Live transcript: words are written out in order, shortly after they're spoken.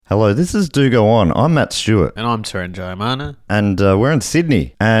Hello, this is Do Go On. I'm Matt Stewart. And I'm Taran Jayamana. And we're in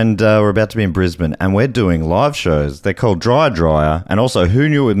Sydney. And we're about to be in Brisbane. And we're doing live shows. They're called Dryer. And also Who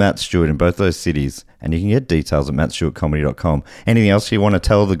Knew with Matt Stewart in both those cities. And you can get details at mattstewartcomedy.com. Anything else you want to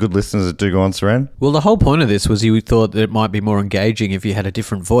tell the good listeners that Do Go On, Saran? Well, the whole point of this was you thought that it might be more engaging if you had a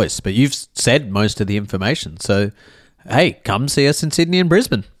different voice. But you've said most of the information. So, hey, come see us in Sydney and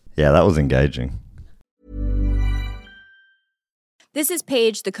Brisbane. Yeah, that was engaging. This is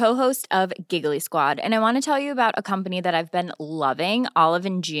Paige, the co-host of Giggly Squad, and I want to tell you about a company that I've been loving, Olive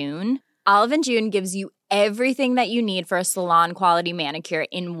 & June. Olive & June gives you everything that you need for a salon-quality manicure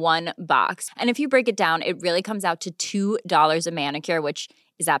in one box. And if you break it down, it really comes out to $2 a manicure, which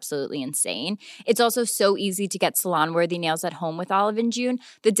is absolutely insane. It's also so easy to get salon-worthy nails at home with Olive & June.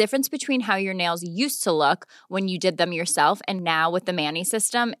 The difference between how your nails used to look when you did them yourself and now with the Mani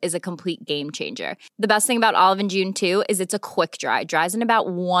system is a complete game changer. The best thing about Olive & June, too, is it's a quick dry. Dries in about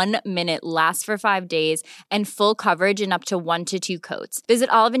 1 minute, lasts for 5 days, and full coverage in up to 1 to 2 coats.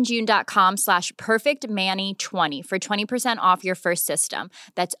 Visit oliveandjune.com/perfectmani20 for 20% off your first system.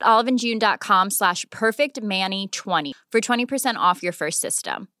 That's oliveandjune.com/perfectmani20 for 20% off your first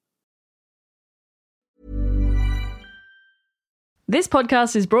system. This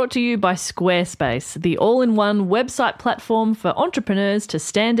podcast is brought to you by Squarespace, the all-in-one website platform for entrepreneurs to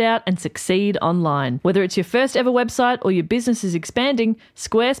stand out and succeed online. Whether it's your first ever website or your business is expanding,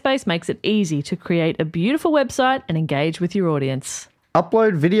 Squarespace makes it easy to create a beautiful website and engage with your audience.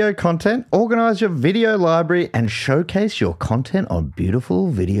 Upload video content, organize your video library, and showcase your content on beautiful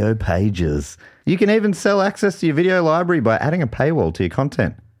video pages. You can even sell access to your video library by adding a paywall to your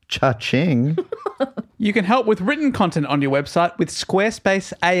content. Cha-ching. You can help with written content on your website with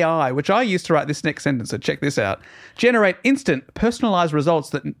Squarespace AI, which I use to write this next sentence, so check this out. Generate instant, personalized results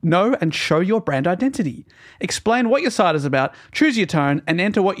that know and show your brand identity. Explain what your site is about, choose your tone, and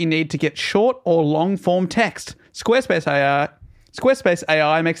enter what you need to get short or long-form text. Squarespace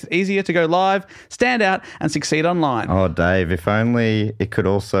AI makes it easier to go live, stand out, and succeed online. Oh, Dave, if only it could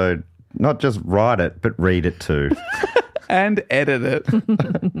also not just write it, but read it too. And edit it.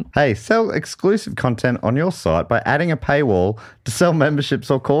 Hey, sell exclusive content on your site by adding a paywall to sell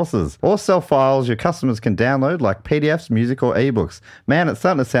memberships or courses, or sell files your customers can download like PDFs, music, or ebooks. Man, it's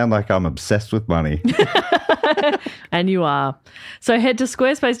starting to sound like I'm obsessed with money. And you are. So head to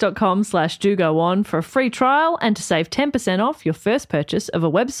squarespace.com/dogoon for a free trial and to save 10% off your first purchase of a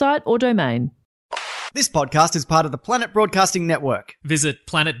website or domain. This podcast is part of the Planet Broadcasting Network. Visit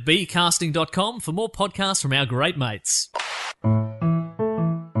planetbcasting.com for more podcasts from our great mates.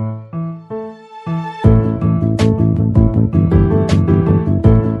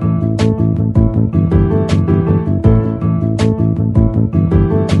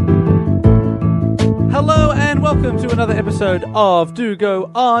 Hello and welcome to another episode of Do Go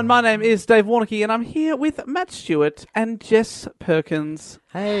On. My name is Dave Warnocky and I'm here with Matt Stewart and Jess Perkins.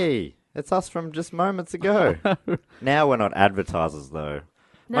 Hey, it's us from just moments ago. Now we're not advertisers, though.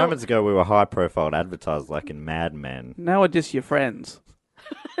 No. Moments ago, we were high-profile advertisers, like in Mad Men. Now we're just your friends.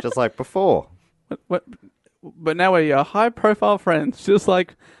 Just like before. But now we're your high-profile friends, just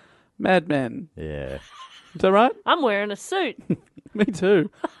like Mad Men. Yeah. Is that right? I'm wearing a suit. Me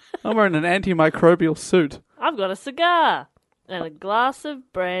too. I'm wearing an antimicrobial suit. I've got a cigar and a glass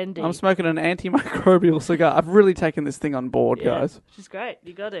of brandy. I'm smoking an antimicrobial cigar. I've really taken this thing on board, guys. She's great.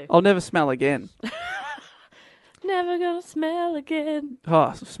 You got to. I'll never smell again. Never gonna smell again.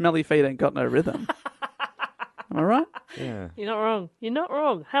 Oh, smelly feet ain't got no rhythm. Am I right? Yeah. You're not wrong. You're not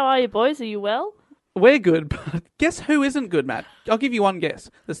wrong. How are you, boys? Are you well? We're good, but guess who isn't good, Matt? I'll give you one guess.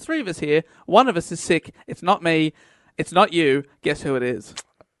 There's 3 of us here. One of us is sick. It's not me. It's not you. Guess who it is?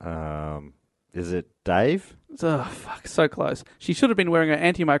 Is it Dave? Oh, fuck. So close. She should have been wearing an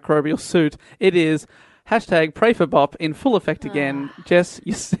antimicrobial suit. It is #Pray for Bop in full effect again. Jess,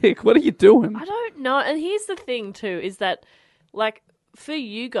 you're sick. What are you doing? I don't know. And here's the thing, too, is that, like, for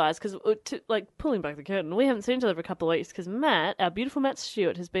you guys, because, like, pulling back the curtain, we haven't seen each other for a couple of weeks because Matt, our beautiful Matt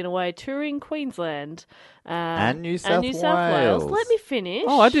Stewart, has been away touring Queensland And New South Wales. Let me finish.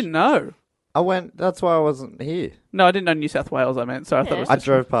 Oh, I didn't know. That's why I wasn't here. No, I didn't know New South Wales, I meant. Sorry, I thought it was I just...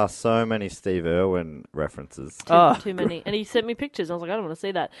 drove past so many Steve Irwin references. Too many. And he sent me pictures. I was like, I don't want to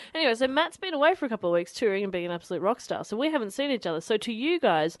see that. Anyway, so Matt's been away for a couple of weeks touring and being an absolute rock star. So we haven't seen each other. So to you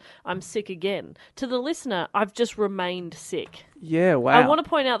guys, I'm sick again. To the listener, I've just remained sick. Yeah, wow. I want to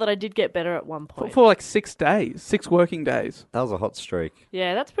point out that I did get better at one point. For like 6 days. 6 working days. That was a hot streak.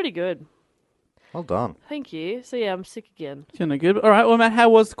 Yeah, that's pretty good. Well done. Thank you. So yeah, I'm sick again. You're no good. All right, well, Matt, how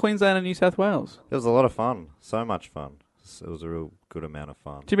was Queensland and New South Wales? It was a lot of fun. So much fun. It was a real good amount of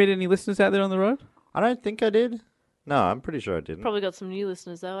fun. Did you meet any listeners out there on the road? I don't think I did. No, I'm pretty sure I didn't. Probably got some new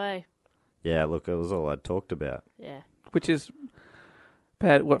listeners though, eh? Yeah, look, it was all I talked about. Yeah. Which is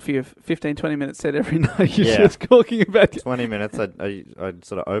about what for your 15, 20 minutes set every night. You're Yeah. just talking about 20 minutes. I'd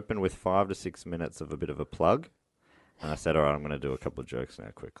sort of open with 5 to 6 minutes of a bit of a plug. And I said, all right, I'm going to do a couple of jokes now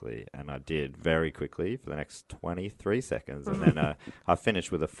quickly. And I did very quickly for the next 23 seconds. And then I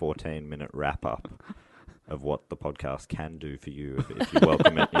finished with a 14-minute wrap-up of what the podcast can do for you if you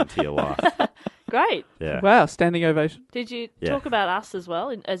welcome it into your life. Great. Yeah. Wow, standing ovation. Did you Yeah. talk about us as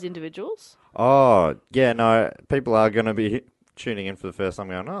well as individuals? Oh, yeah, no, people are going to be tuning in for the first time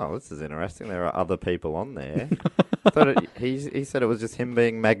going, oh, this is interesting. There are other people on there. He said it was just him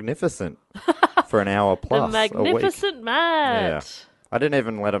being magnificent for an hour plus The a week. magnificent Matt. I didn't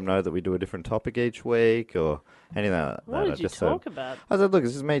even let him know that we do a different topic each week or anything like that. What I did you just talk said, about? I said, look,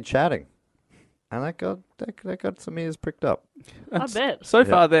 this is me chatting. And that got some ears pricked up. I bet. So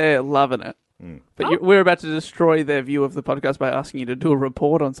far, they're loving it. But Oh. we're about to destroy their view of the podcast by asking you to do a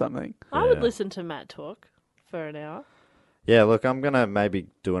report on something. I would Yeah. listen to Matt talk for an hour. Yeah, look, I'm going to maybe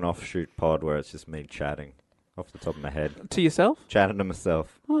do an offshoot pod where it's just me chatting off the top of my head. To yourself? Chatting to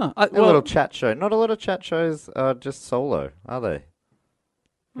myself. Huh. A little chat show. Not a lot of chat shows are just solo, are they?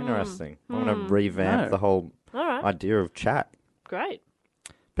 Interesting. I'm going to revamp No. the whole All right. idea of chat. Great.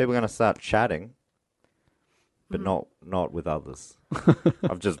 People are going to start chatting, but not with others.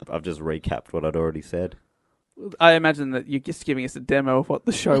 I've just recapped what I'd already said. I imagine that you're just giving us a demo of what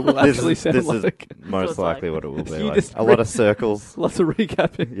the show will actually sound this like. is most it's likely like. what it will be You like. just A lot of circles. Lots of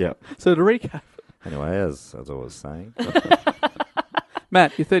recapping. Yeah. So to recap, Anyway, as I was saying,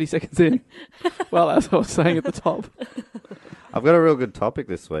 Matt, you're 30 seconds in. Well, as I was saying at the top. I've got a real good topic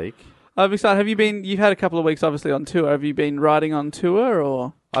this week. I'm excited. You've had a couple of weeks obviously on tour. Have you been riding on tour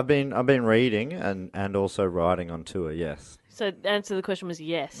or? I've been reading and also riding on tour. Yes. So the answer to the question was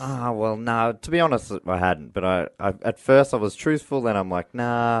yes. Ah, well, no. To be honest, I hadn't. But I at first I was truthful. Then I'm like,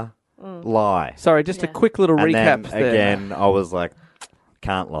 nah, lie. Sorry, just a Yeah. quick little And recap then there. again, I was like,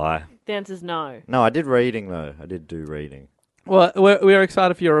 can't lie. The answer's no. No, I did reading though. I did do reading. Well, we're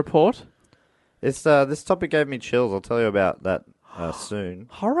excited for your report. It's this topic gave me chills. I'll tell you about that soon.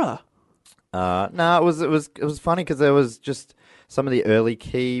 Horror. No, it was funny because there was just some of the early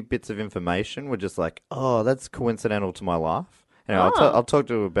key bits of information were just like, oh, that's coincidental to my life. Anyway, Oh. I'll talk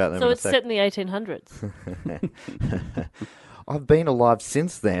to you about them So in a it's sec. set in the 1800s. I've been alive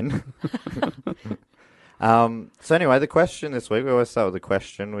since then. So anyway, the question this week, we always start with the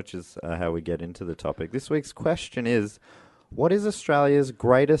question, which is how we get into the topic. This week's question is, what is Australia's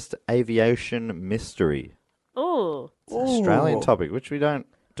greatest aviation mystery? Oh, It's an Australian topic, which we don't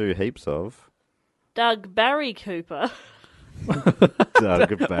do heaps of. Doug Barry Cooper.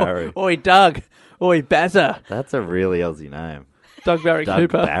 Doug Barry. Oi, Doug. Oi, Bazza. That's a really Aussie name. Doug Barry Doug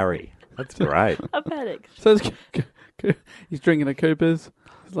Cooper. Barry. That's great. A paddock. So he's drinking a Cooper's.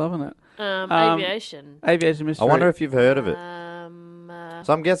 He's loving it. Aviation. Aviation I mystery. wonder if you've heard of it. Uh,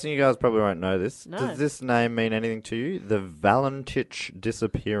 So I'm guessing you guys probably won't know this. No. Does this name mean anything to you? The Valentich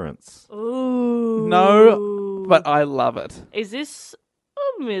disappearance. Ooh. No, but I love it. Is this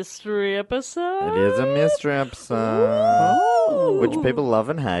a mystery episode? It is a mystery episode, Ooh. which people love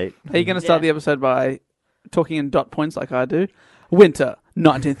and hate. Are you going to start Yeah. the episode by talking in dot points like I do? Winter,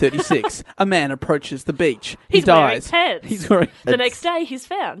 1936. A man approaches the beach. He's he dies. wearing pants. He's wearing. The next day, he's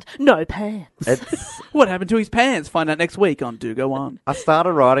found no pants. It's. What happened to his pants? Find out next week on Do Go On. I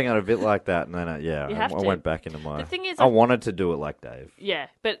started writing it a bit like that, and then You I have to. went back into my. The thing is, I wanted to do it like Dave. Yeah,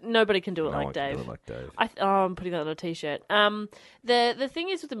 but nobody can do it No like one can Dave. do it like Dave. I'm putting that on a t-shirt. The thing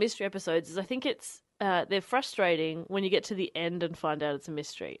is with the mystery episodes is I think it's they're frustrating when you get to the end and find out it's a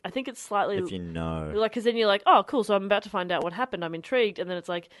mystery. I think it's slightly If you know, like because then you're like, oh, cool. So I'm about to find out what happened. I'm intrigued, and then it's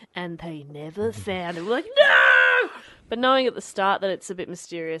like, and they never found it. We're like, no. But knowing at the start that it's a bit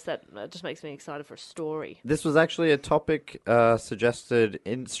mysterious, that just makes me excited for a story. this was actually a topic suggested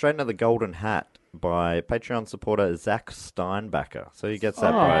in Straight Into the Golden Hat by Patreon supporter Zach Steinbacher. So he gets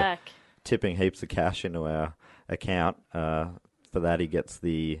that by Back. tipping heaps of cash into our account. For that, he gets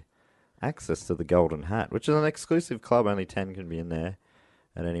the access to the Golden Hat, which is an exclusive club. Only 10 can be in there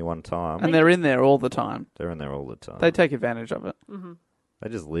at any one time. And they're in there all the time. They're in there all the time. They take advantage of it. They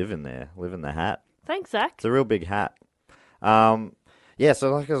just live in there, live in the hat. Thanks, Zach. It's a real big hat. Yeah,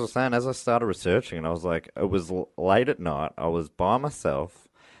 so like I was saying, as I started researching, and I was like, it was late at night. I was by myself,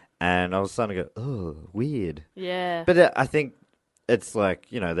 and I was starting to go, oh, weird. Yeah. But I think it's like,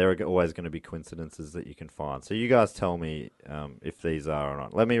 there are always going to be coincidences that you can find. So you guys tell me if these are or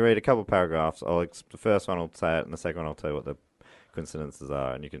not. Let me read a couple paragraphs. The first one I'll say it, and the second one I'll tell you what the coincidences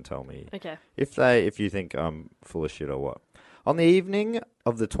are, and you can tell me Okay. if you think I'm full of shit or what. On the evening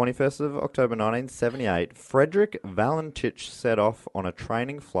of the 21st of October 1978, Frederick Valentich set off on a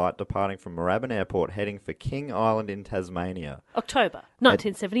training flight departing from Moorabbin Airport heading for King Island in Tasmania, October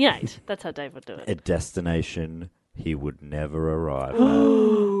 1978. That's how Dave would do it. a destination he would never arrive at.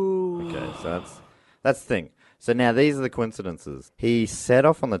 Okay, so that's the thing. So now these are the coincidences. He set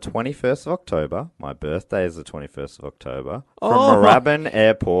off on the 21st of October. My birthday is the 21st of October. From Moorabbin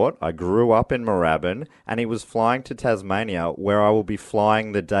Airport. I grew up in Moorabbin. And he was flying to Tasmania, where I will be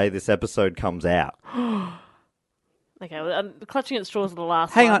flying the day this episode comes out. Okay, well, I'm clutching at straws at the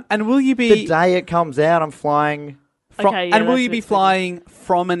last Hang one. on, and will you The be day it comes out, I'm flying... Okay, yeah, and will that's you a be bit flying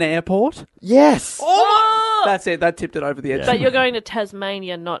from an airport? Yes! Oh! That's it. That tipped it over the edge. But you're going to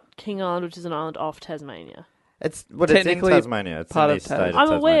Tasmania, not King Island, which is an island off Tasmania. It's in Technically Tasmania. It's part in of the state of Tasmania. I'm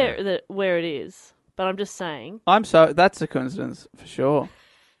Tasmania. aware that where it is, but I'm just saying. That's a coincidence for sure.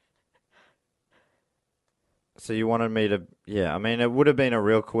 So you wanted me to... Yeah, I mean, it would have been a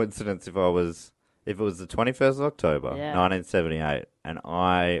real coincidence if it was the 21st of October, Yeah. 1978, and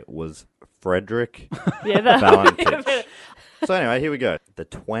I was Frederick Yeah, that Valentich. So anyway, here we go. The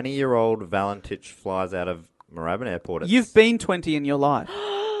 20-year-old Valentich flies out of Moorabbin Airport. You've been 20 in your life.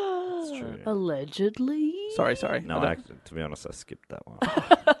 That's true. Allegedly. Sorry. No, I don't- to be honest, I skipped that one.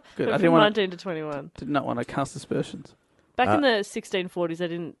 Good. I From didn't want 19 to 21. did not want to cast aspersions. Back in the 1640s, they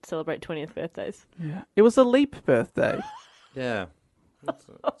didn't celebrate 20th birthdays. Yeah. It was a leap birthday. Yeah,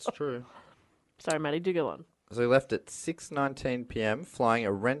 that's true. Sorry, Maddie, do go on. So he left at 6:19 p.m. flying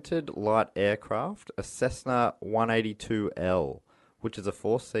a rented light aircraft, a Cessna 182L, which is a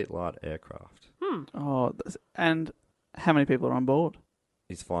 4-seat light aircraft. And how many people are on board?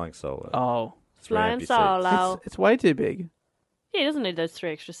 He's flying solo. Oh, Three Flying empty seats. solo. it's way too big. Yeah, he doesn't need those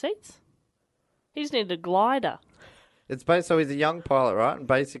 3 extra seats. He just needed a glider. So he's a young pilot, right? And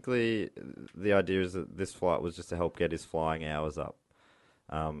basically, the idea is that this flight was just to help get his flying hours up.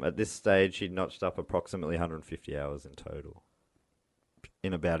 At this stage, he'd notched up approximately 150 hours in total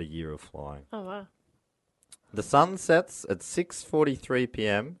in about a year of flying. Oh, wow. The sun sets at 6:43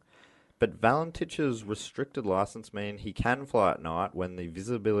 p.m., but Valentich's restricted license mean he can fly at night when the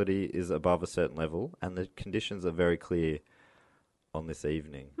visibility is above a certain level and the conditions are very clear on this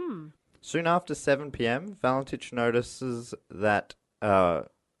evening. Soon after 7 p.m., Valentich notices that Valentich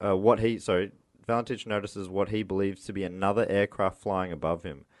notices what he believes to be another aircraft flying above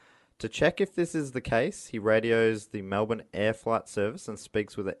him. To check if this is the case, he radios the Melbourne Air Flight Service and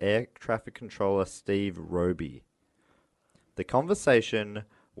speaks with the air traffic controller Steve Roby. The conversation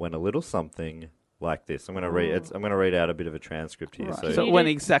went a little something like this. I'm going to read out a bit of a transcript here. Right. So So it went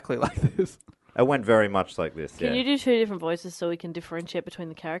exactly like this. it went very much like this. Can yeah. you do 2 different voices so we can differentiate between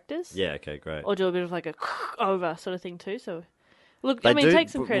the characters? Yeah. Okay. Great. Or do a bit of like a over sort of thing too? So, look, They do, take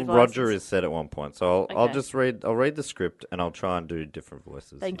some creative Roger license. is said at one point, so I'll Okay. just read. I'll read the script and I'll try and do different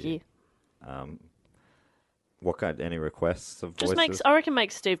voices. Thank here. you. What kind? Any requests of Just voices? I reckon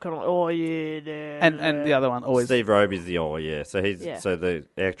make Steve kind of like, oh yeah, there. And the other one always. Steve Roby's the yeah. So Yeah. so the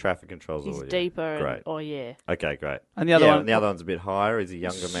air traffic controls. He's yeah. deeper. Great. And, oh yeah. Okay, great. And the other one- And the other one's a bit higher. He's a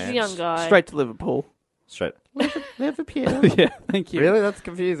younger He's man. a young guy. Straight to Liverpool. Straight. Yeah, thank you. Really? That's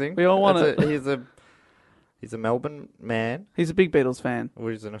confusing. We all want He's a Melbourne man. He's a big Beatles fan.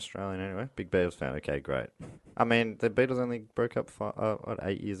 Well, he's an Australian anyway. Big Beatles fan. Okay, great. I mean, the Beatles only broke up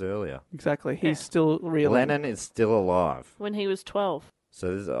 8 years earlier. Exactly. He's still real. Lennon is still alive. When he was 12.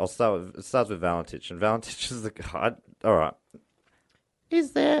 So it starts with Valentich, and Valentich is the guy. All right.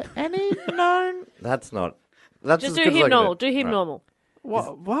 Is there any known? That's not. That's Just as do good as I him can normal. Do him Right. normal.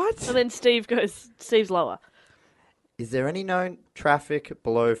 What? And then Steve's lower. Is there any known traffic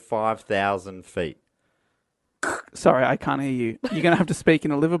below 5,000 feet? Sorry, I can't hear you. You're going to have to speak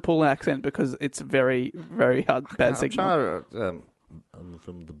in a Liverpool accent because it's very, very hard, bad I'm signal. trying to, I'm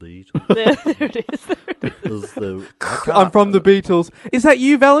from the beach. There it is. I'm from the Beatles. Is that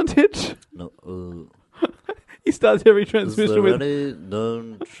you, Valentich? No, He starts every is transmission there with... any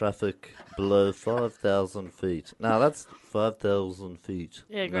known traffic below 5,000 feet? No, that's 5,000 feet.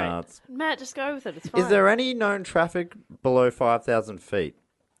 Yeah, great. No, it's Matt, just go with it. It's fine. Is there any known traffic below 5,000 feet?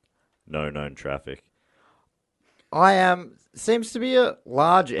 No known traffic. Seems to be a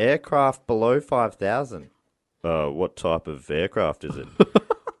large aircraft below 5,000. What type of aircraft is it?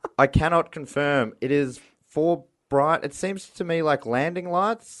 I cannot confirm. It is for bright. It seems to me like landing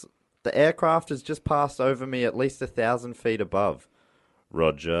lights. The aircraft has just passed over me at least 1,000 feet above.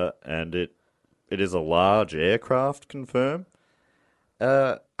 Roger, and it is a large aircraft, confirm.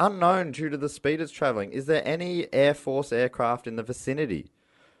 Unknown due to the speed it's travelling. Is there any Air Force aircraft in the vicinity?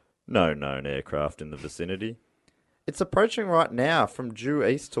 No known aircraft in the vicinity. It's approaching right now from due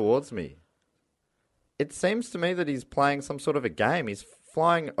east towards me. it seems to me that he's playing some sort of a game. He's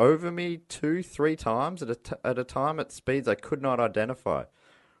flying over me 2-3 times at a time at speeds I could not identify.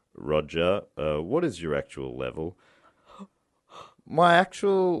 Roger, what is your actual level? My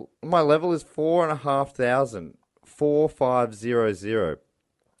level is 4,500, 4500.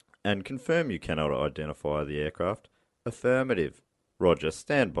 And confirm you cannot identify the aircraft. Affirmative. Roger,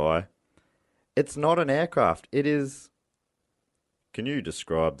 stand by. It's not an aircraft. It is... Can you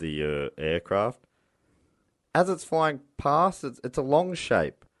describe the aircraft? As it's flying past, it's a long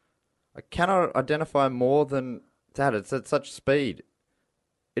shape. I cannot identify more than that. It's at such speed.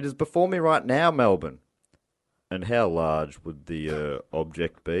 It is before me right now, Melbourne. And how large would the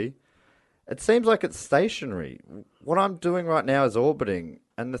object be? It seems like it's stationary. What I'm doing right now is orbiting,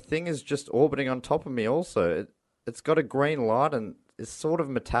 and the thing is just orbiting on top of me also. It's got a green light and is sort of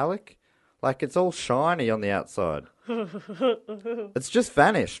metallic. Like it's all shiny on the outside. It's just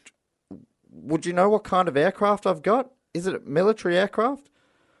vanished. Would you know what kind of aircraft I've got? Is it a military aircraft?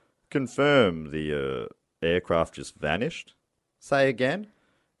 Confirm the aircraft just vanished. Say again.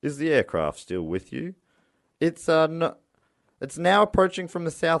 Is the aircraft still with you? It's now approaching from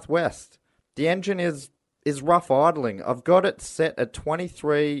the southwest. The engine is rough idling. I've got it set at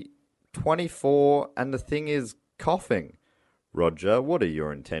 23, 24, and the thing is coughing. Roger, what are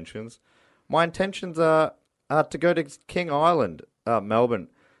your intentions? My intentions are to go to King Island, Melbourne.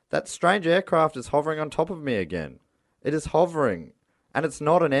 That strange aircraft is hovering on top of me again. It is hovering, and it's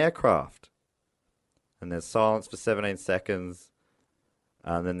not an aircraft. And there's silence for 17 seconds.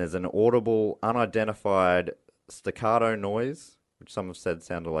 And then there's an audible, unidentified staccato noise, which some have said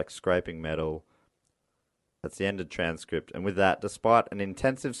sounded like scraping metal. That's the end of transcript. And with that, despite an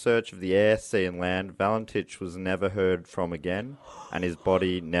intensive search of the air, sea and land, Valentich was never heard from again, and his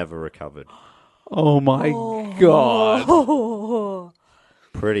body never recovered. Oh my God.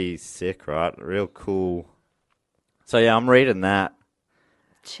 Pretty sick, right? Real cool. So yeah, I'm reading that.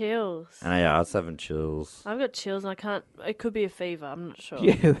 Chills. And yeah, I was having chills. I've got chills and I can't... It could be a fever. I'm not sure.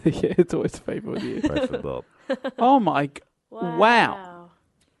 Yeah, it's always a favour with you. Pray for Bob. Oh my... Wow.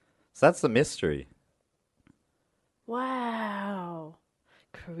 So that's the mystery. Wow.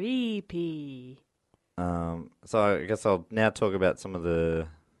 Creepy. So I guess I'll now talk about some of the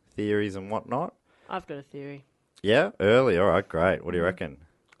theories and whatnot. I've got a theory. Yeah? Early? All right, great. What do you reckon?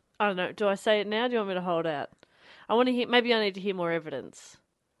 I don't know. Do I say it now? Do you want me to hold out? I want to hear... Maybe I need to hear more evidence.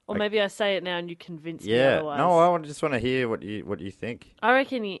 Or maybe I say it now and you convince me otherwise. No, I just want to hear what you think. I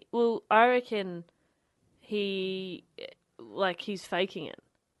reckon he's faking it.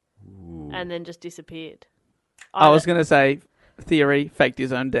 Ooh. And then just disappeared. I was going to say, theory, faked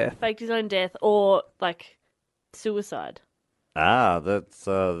his own death. Faked his own death or, suicide. That's...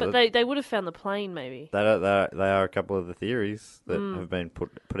 But they would have found the plane, maybe. They are a couple of the theories that have been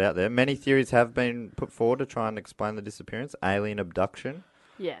put out there. Many theories have been put forward to try and explain the disappearance. Alien abduction.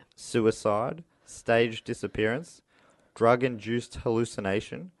 Yeah. Suicide. Staged disappearance. Drug-induced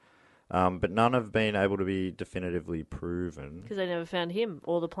hallucination. But none have been able to be definitively proven. Because they never found him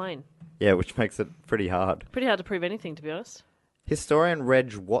or the plane. Yeah, which makes it pretty hard. Pretty hard to prove anything, to be honest. Historian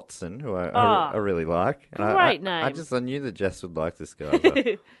Reg Watson, who I really like. And Great name. I knew that Jess would like this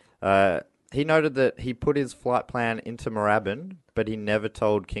guy. He noted that he put his flight plan into Moorabbin, but he never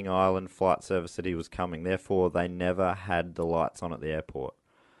told King Island Flight Service that he was coming. Therefore, they never had the lights on at the airport.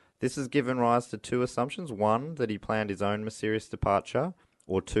 This has given rise to two assumptions. One, that he planned his own mysterious departure,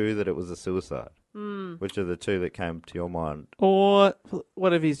 or two, that it was a suicide. Which are the two that came to your mind? Or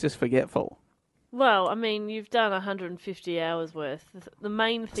what if he's just forgetful? Well, I mean, you've done 150 hours worth. The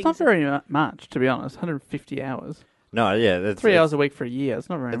main thing... It's not very much, to be honest. 150 hours. No, yeah. That's 3 hours a week for a year. It's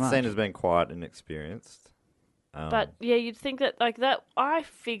not very much. It's seen as being quiet and experienced. But, yeah, you'd think that, that... I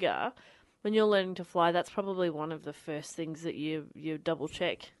figure when you're learning to fly, that's probably one of the first things that you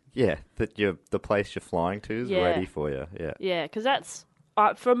double-check. Yeah, that the place you're flying to is ready for you. Yeah. Yeah, because that's,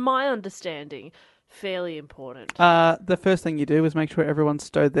 from my understanding, fairly important. The first thing you do is make sure everyone's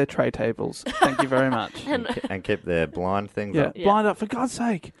stowed their tray tables. Thank you very much. and keep their blind things up. Yeah, blind up, for God's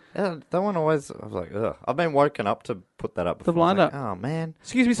sake. Yeah, that one always, I was like, ugh. I've been woken up to put that up before. The blind up. Oh, man.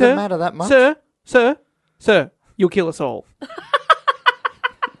 Excuse me, Does it sir? matter that much? Sir, you'll kill us all. The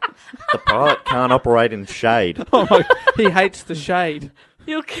pilot can't operate in shade. Oh my, he hates the shade.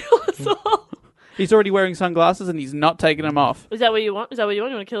 You'll kill us all. He's already wearing sunglasses and he's not taking them off. Is that what you want? You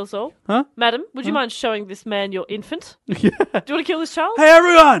want to kill us all? Huh? Madam, would you mind showing this man your infant? Yeah. Do you want to kill this child? Hey,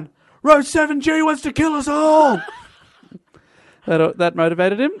 everyone! Row 7G wants to kill us all! That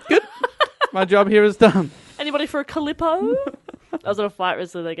motivated him. Good. My job here is done. Anybody for a Calippo? I was on a flight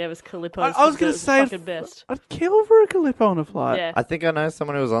recently. They gave us Calippos. I was going to say, fucking best. I'd kill for a Calippo on a flight. Yeah, I think I know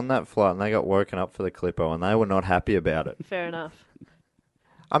someone who was on that flight and they got woken up for the Calippo and they were not happy about it. fair enough.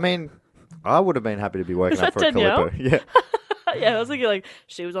 I mean, I would have been happy to be woken Was up that for a Danielle? Calippo. Yeah. Yeah, I was thinking like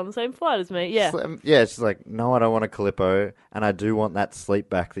she was on the same flight as me. Yeah, Yeah, she's like, no, I don't want a Calippo and I do want that sleep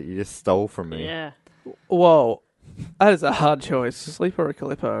back that you just stole from me. yeah. Whoa. That is a hard choice. Sleep or a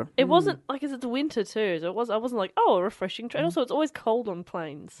Calippo? It wasn't like it's winter too, so it was. I wasn't like, oh, a refreshing train. Also, it's always cold on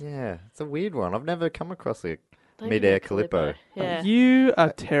planes. Yeah, it's a weird one. I've never come across a Don't mid-air give me a Calippo. Yeah, You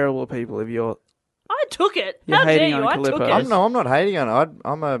are terrible people if you're... I took it. You're How dare hating you? on I took Calippos. it. I'm not hating on it.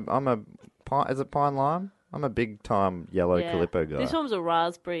 I'm a pine, is it pine lime? I'm a big time yellow Yeah. Calippo guy. This one was a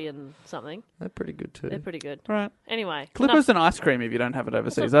raspberry and something. They're pretty good too. They're pretty good. Right. Anyway, Calippo's an ice cream if you don't have it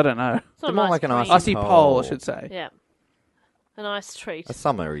overseas. I don't know. it's not They're more like an cream. ice Icy pole. pole, I should say. Yeah, a nice treat. A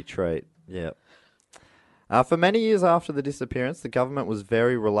summery treat, yeah. For many years after the disappearance, the government was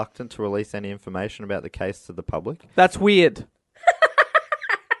very reluctant to release any information about the case to the public. That's weird.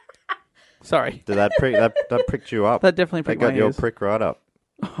 Sorry. Did that prick that pricked you up? That definitely That pricked got my your ears. prick right up.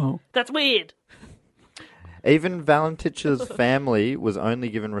 Oh. That's weird. Even Valentich's family was only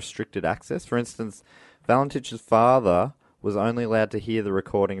given restricted access. For instance, Valentich's father was only allowed to hear the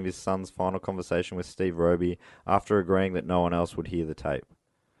recording of his son's final conversation with Steve Roby after agreeing that no one else would hear the tape.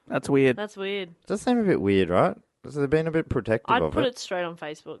 That's weird. That's weird. Does seem a bit weird, right? So they've been a bit protective I'd of put it. it straight on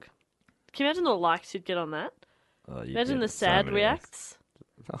Facebook. Can you imagine the likes you'd get on that? Oh, you Imagine get the so sad many reacts,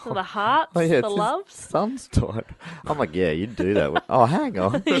 the hearts, Oh, yeah, the it's his loves. son's died. I'm like, yeah, you'd do that. Oh, hang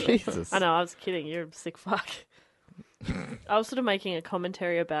on. Jesus. I know, I was kidding. You're a sick fuck. I was sort of making a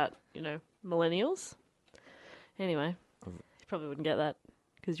commentary about, millennials. Anyway, you probably wouldn't get that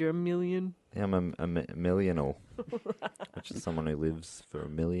because you're a million. Yeah, I'm a millional, which is someone who lives for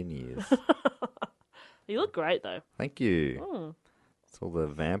 1,000,000 years. You look great though. Thank you. Mm. It's all the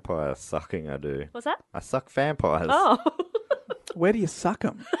vampire sucking I do. What's that? I suck vampires. Oh, Where do you suck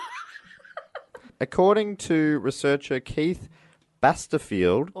them? According to researcher Keith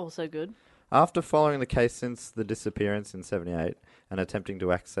Basterfield, also good. after following the case since the disappearance in 78 and attempting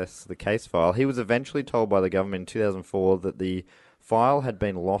to access the case file, he was eventually told by the government in 2004 that the file had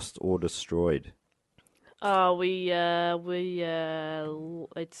been lost or destroyed. Oh,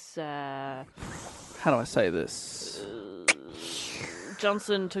 it's How do I say this?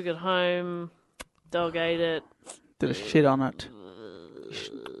 Johnson took it home. Dog ate it. Did a shit on it.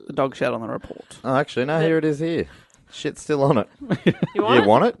 The dog shat on the report. Oh, actually, no, here it is here. Shit's still on it. You want You it?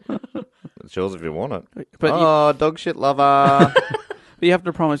 want it? It's yours if you want it. But, Oh, dog shit lover. you have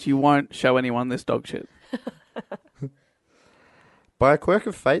to promise you won't show anyone this dog shit. By a quirk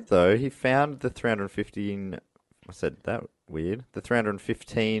of fate, though, he found the 315... I said that weird. The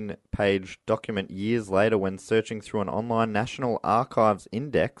 315-page document years later when searching through an online National Archives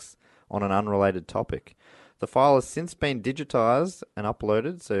index on an unrelated topic. The file has since been digitised and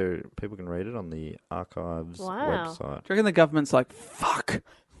uploaded so people can read it on the Archives Wow. website. Do you reckon the government's like, fuck?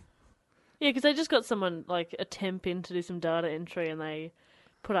 Yeah, because they just got someone like a temp in to do some data entry, and they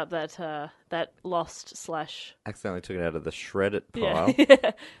put up that lost / Accidentally took it out of the shred it yeah, pile.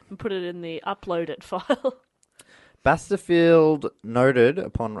 yeah, and put it in the upload it file. Basterfield noted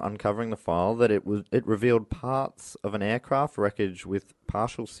upon uncovering the file that it revealed parts of an aircraft wreckage with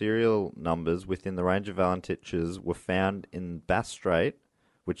partial serial numbers within the range of Valentich's were found in Bass Strait,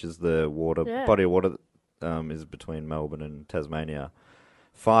 which is the body of water that is between Melbourne and Tasmania,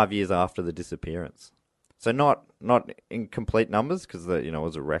 5 years after the disappearance. So not in complete numbers because it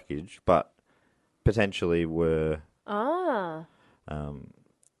was a wreckage, but potentially were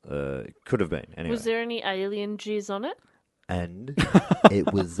could have been anyway. Was there any alien jizz on it? And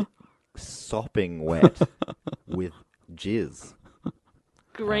it was sopping wet with jizz.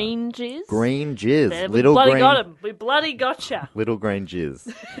 Green jizz? Green jizz. There, we Little bloody green, got him. We bloody gotcha. little green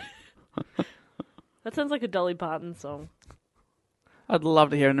jizz. That sounds like a Dolly Parton song. I'd love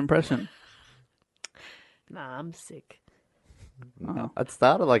to hear an impression. Nah, I'm sick. Oh. It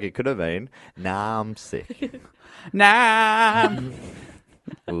started like it could have been. Nah, I'm sick. Nah.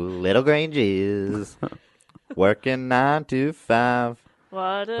 Little green jizz. Working 9 to 5.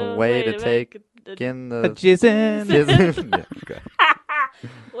 What A a way to make take in A the jizzin'. jizz. Yeah, okay.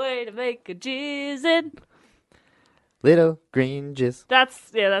 way to make a jizzin'. Little green jizz.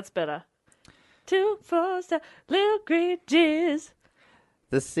 That's better. 2 4 7 little green jizz.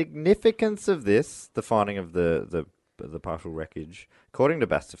 The significance of this, the finding of the partial wreckage, according to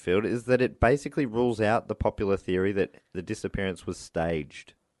Basterfield, is that it basically rules out the popular theory that the disappearance was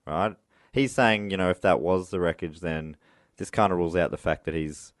staged, right? He's saying, if that was the wreckage, then this kind of rules out the fact that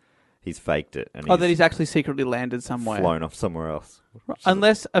he's, he's faked it and that he's actually secretly landed somewhere. flown off somewhere else.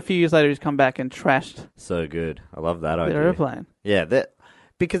 Unless a few years later he's come back and trashed So good. I love that the idea. airplane. Yeah,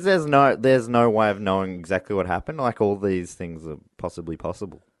 because there's no way of knowing exactly what happened. Like all these things are possibly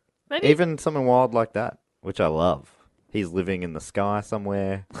possible. Maybe Even something wild like that, which I love. He's living in the sky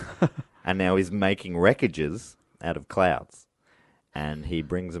somewhere, and now he's making wreckages out of clouds, and he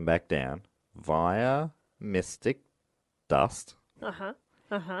brings them back down via mystic dust,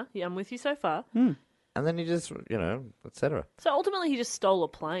 Yeah, I'm with you so far. and then he just, etc. So ultimately, he just stole a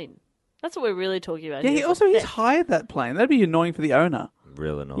plane. That's what we're really talking about. Yeah, here. he's hired that plane. That'd be annoying for the owner.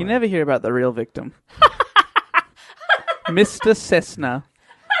 Real annoying. You never hear about the real victim. Mr. Cessna.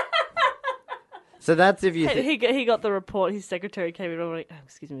 So that's if you. He got the report. His secretary came in and went,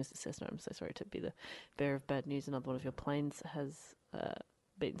 excuse me, Mr. Cessna, I'm so sorry to be the bearer of bad news. Another one of your planes has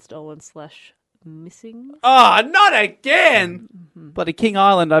been stolen / missing. Oh, not again! Bloody King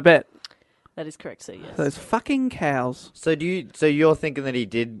Island, I bet. That is correct, sir, yes. Those fucking cows. So you're thinking that he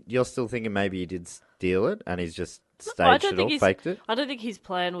did? You're still thinking maybe he did steal it and he's just staged it or faked it? I don't think his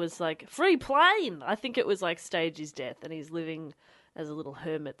plan was like, free plane! I think it was like, stage his death and he's living as a little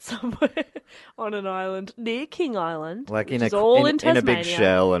hermit somewhere on an island near King Island. Like which in is all in a big Tasmania.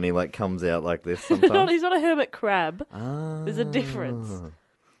 shell, and he like comes out like this sometimes. He's not a hermit crab. There's a difference.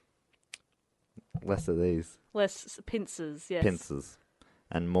 Less of these Less pincers, yes. pincers,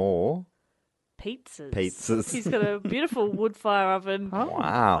 and more Pizzas. pizzas. He's got a beautiful wood fire oven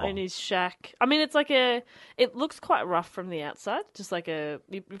Wow. in his shack. I mean, it's like it looks quite rough from the outside. Just like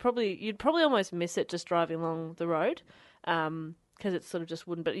you'd probably almost miss it just driving along the road. Because it's sort of just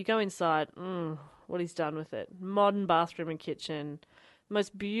wooden. But you go inside, what he's done with it. Modern bathroom and kitchen.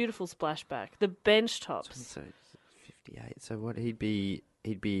 Most beautiful splashback. The bench tops. So 58. So what? He'd be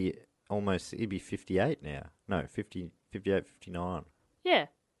 58 now. No, 58, 59. Yeah.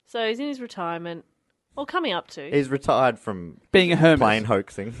 So he's in his retirement. Or coming up to. He's retired from Being a hermit. plane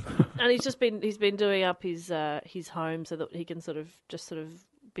hoaxing. And he's been doing up his home so that he can sort of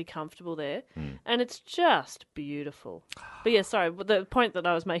be comfortable there. And it's just beautiful. But yeah, sorry, but the point that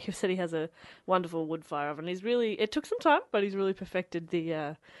I was making said he has a wonderful wood fire oven. It took some time, but he's really perfected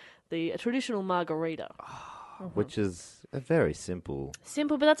the traditional margarita. Which is a very simple.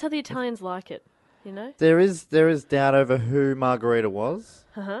 Simple, but that's how the Italians like it, you know? There is doubt over who Margarita was.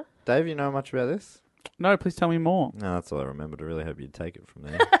 Uh-huh. Dave, you know much about this? No, please tell me more. No, that's all I remembered. I really hope you'd take it from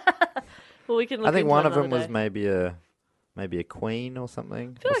there. Well, we can look I think into one that of them another was day. maybe a queen or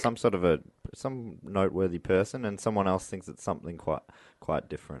something, or some sort of some noteworthy person, and someone else thinks it's something quite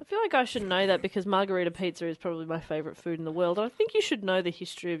different. I feel like I should know that because margarita pizza is probably my favourite food in the world. And I think you should know the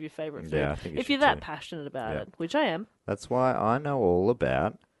history of your favourite food. Yeah, I think you if you're should that too. passionate about Yeah. it, which I am. That's why I know all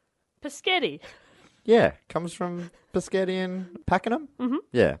about. Paschetti. Yeah, comes from Paschetti and Pakenham. Mm-hmm.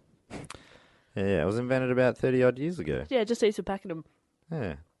 Yeah. Yeah, it was invented about 30 odd years ago. Yeah, just eat some Pakenham.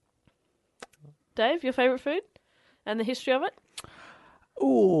 Yeah. Dave, your favourite food? And the history of it?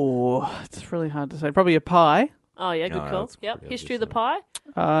 Ooh, it's really hard to say. Probably a pie. Oh, yeah, good No, call. that's Yep, pretty history of the obvious,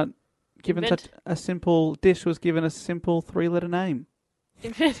 pie. Given Invent- such a simple dish was given a simple 3-letter name.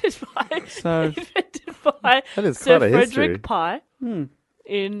 Invented by So invented by That is Sir quite a history. Frederick Pie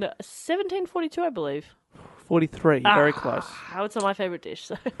in 1742, I believe. 43, very close. How it's not my favourite dish.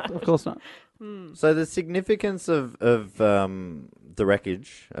 So. Of course not. So the significance of the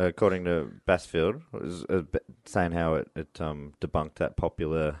wreckage, according to Bassfield, was saying how it debunked that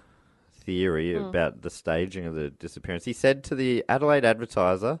popular theory about the staging of the disappearance. He said to the Adelaide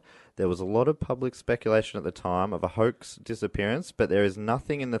Advertiser, there was a lot of public speculation at the time of a hoax disappearance, but there is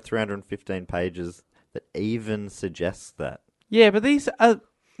nothing in the 315 pages that even suggests that. Yeah, but these are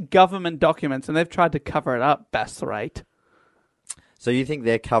government documents, and they've tried to cover it up, Bassrate. So you think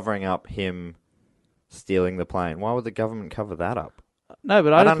they're covering up him stealing the plane? Why would the government cover that up? No,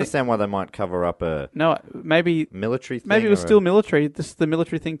 but I I don't don't understand why they might cover up a No, maybe military thing. maybe it was or still military. The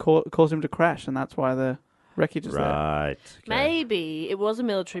military thing caused him to crash, and that's why the wreckage is there. Right. Okay. Maybe it was a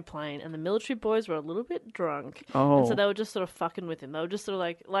military plane, and the military boys were a little bit drunk, Oh. and so they were just sort of fucking with him. They were just sort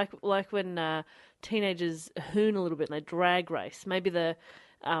of like when teenagers hoon a little bit and they drag race. Maybe the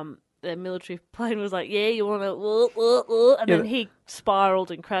military plane was like, "Yeah, you want to," and Yeah, then he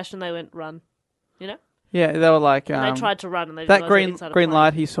spiraled and crashed, and they went run. You know, Yeah, they were like and they tried to run, and they that realised they were inside a green plane.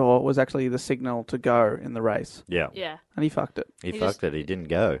 light he saw was actually the signal to go in the race, Yeah. Yeah, and he fucked it. He He fucked just- it. He didn't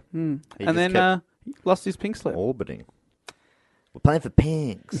go. He And just then kept he lost his pink slip. orbiting. We're playing for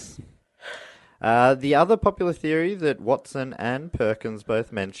pinks. The other popular theory that Watson and Perkins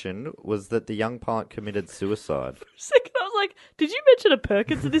both mentioned was that the young pilot committed suicide. for a second I was like, "Did you mention a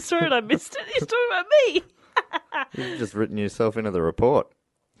Perkins in this story?" And I missed it. He's talking about me. You've just written yourself into the report.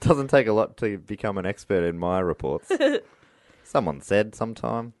 Doesn't take a lot to become an expert in my reports. Someone said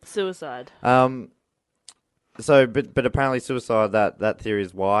sometime. Suicide. But apparently suicide, that theory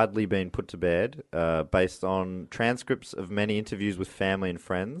has widely been put to bed based on transcripts of many interviews with family and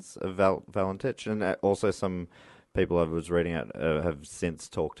friends of Valentich, and also some people I was reading at have since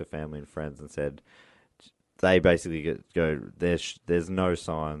talked to family and friends and said they basically go, there's no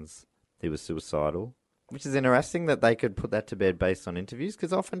signs he was suicidal. Which is interesting that they could put that to bed based on interviews,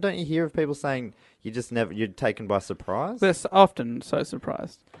 because often don't you hear of people saying you're taken by surprise? They're often so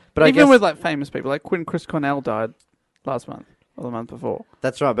surprised. But even with like famous people, like Chris Cornell died last month or the month before.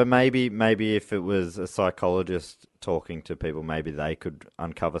 That's right, but maybe if it was a psychologist talking to people, maybe they could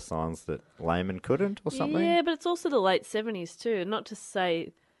uncover signs that laymen couldn't or something. Yeah, but it's also the late 70s too. Not to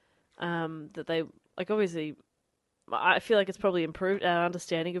say that they, like, obviously, I feel like it's probably improved. Our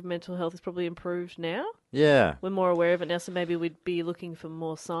understanding of mental health is probably improved now. Yeah. We're more aware of it now, so maybe we'd be looking for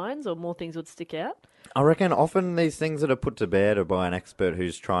more signs or more things would stick out. I reckon often these things that are put to bed are by an expert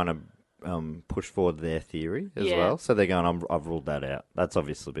who's trying to push forward their theory as well. So they're going, I've ruled that out. That's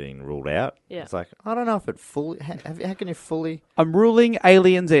obviously being ruled out. Yeah. It's like, I don't know if it fully... How can you fully... I'm ruling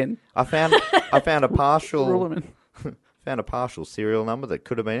aliens in. I found a partial... Rule them in. Found a partial serial number that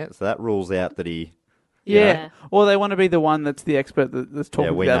could have been it, so that rules out that he... Yeah. Or they want to be the one that's the expert that's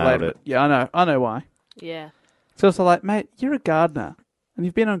talking we about nailed later. it. Yeah, I know why. Yeah. So it's like, mate, you're a gardener and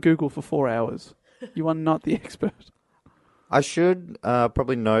you've been on Google for 4 hours. You are not the expert. I should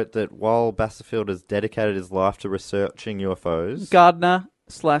probably note that while Basterfield has dedicated his life to researching UFOs... Gardener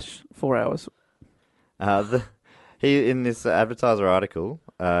 / 4 hours. He in this Advertiser article,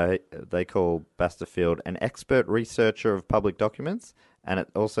 they call Basterfield an expert researcher of public documents, and it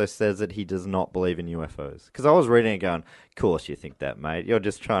also says that he does not believe in UFOs. Because I was reading it going, of course you think that, mate. You're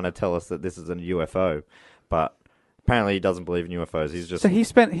just trying to tell us that this is a UFO. But apparently he doesn't believe in UFOs. He's just... So he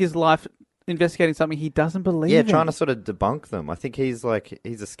spent his life investigating something he doesn't believe in. Yeah, trying to sort of debunk them. I think he's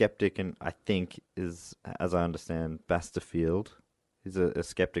a skeptic, and I think is, as I understand, Basterfield is a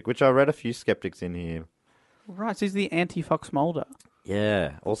skeptic, which I read a few skeptics in here. Right, so he's the anti-Fox Mulder.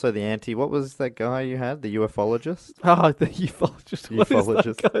 Yeah. Also the what was that guy you had? The ufologist? Oh, the ufologist. What is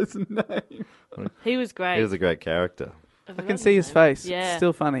that guy's name? He was great. He was a great character. I can see his face. Yeah. It's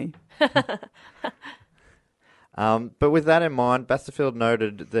still funny. But with that in mind, Basterfield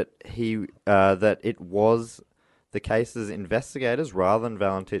noted that that it was the case's investigators rather than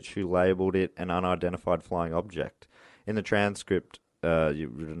Valentich who labelled it an unidentified flying object. In the transcript,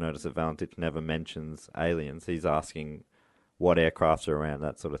 you would have noticed that Valentich never mentions aliens. He's asking what aircrafts are around,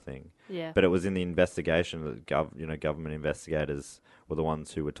 that sort of thing. Yeah. But it was in the investigation that government investigators were the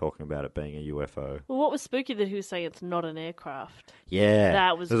ones who were talking about it being a UFO. Well, what was spooky that he was saying it's not an aircraft? Yeah.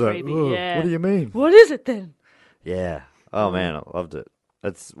 That was It like, creepy, "Whoa, yeah. What do you mean? What is it then? Yeah. Oh man, I loved it.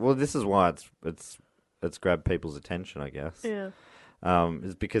 This is why it's grabbed people's attention, I guess. Yeah.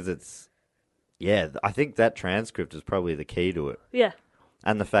 Is because I think that transcript is probably the key to it. Yeah.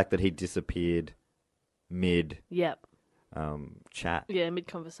 And the fact that he disappeared mid Yep. chat. Yeah,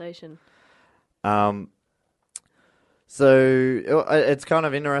 mid-conversation. So it's kind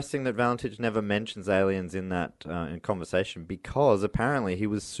of interesting that Valentich never mentions aliens in that in conversation, because apparently he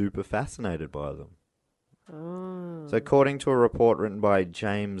was super fascinated by them. Oh. So according to a report written by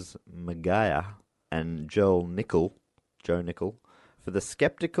James Maguire and Joe Nickel for the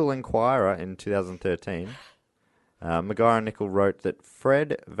Skeptical Inquirer in 2013, Maguire and Nickel wrote that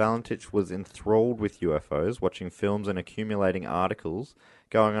Fred Valentich was enthralled with UFOs, watching films and accumulating articles,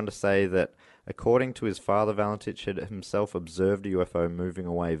 going on to say that according to his father, Valentich had himself observed a UFO moving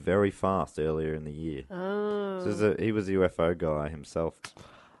away very fast earlier in the year. Oh. So he was a UFO guy himself.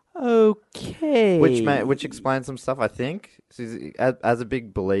 Okay. Which explains some stuff, I think. So as a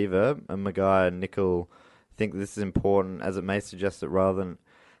big believer, Maguire and Nickel think this is important, as it may suggest that rather than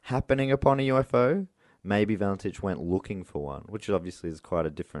happening upon a UFO, maybe Valentich went looking for one, which obviously is quite a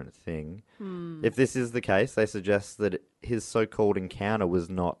different thing. If this is the case, they suggest that his so-called encounter was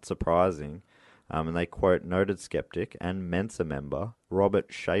not surprising, and they quote noted skeptic and Mensa member Robert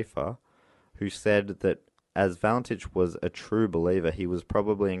Schaefer, who said that as Valentich was a true believer, he was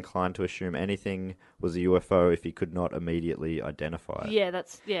probably inclined to assume anything was a UFO if he could not immediately identify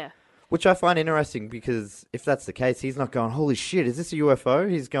it. Yeah, Which I find interesting, because if that's the case, he's not going, holy shit, is this a UFO?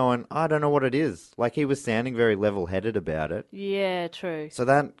 He's going, I don't know what it is. Like, he was sounding very level-headed about it. Yeah, true. So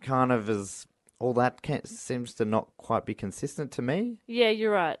that kind of is, all that seems to not quite be consistent to me. Yeah,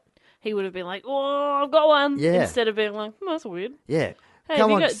 you're right. He would have been like, oh, I've got one. Yeah. Instead of being like, that's weird. Yeah. Hey,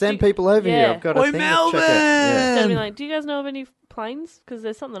 Come on, send people over here. I've got a thing to check out. Instead of being like, do you guys know of any planes? Because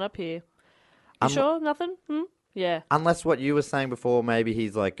there's something up here. You sure? Nothing? Yeah. Unless what you were saying before, maybe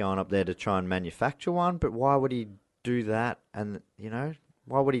he's like going up there to try and manufacture one. But why would he do that? And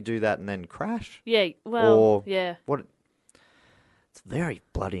why would he do that and then crash? Yeah. Well. Or yeah. what? It's very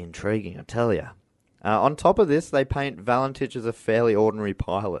bloody intriguing, I tell you. On top of this, they paint Valentich as a fairly ordinary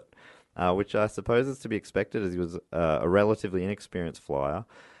pilot, which I suppose is to be expected as he was a relatively inexperienced flyer.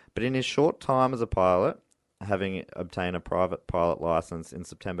 But in his short time as a pilot, having obtained a private pilot license in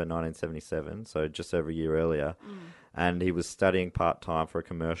September 1977, so just over a year earlier, and he was studying part-time for a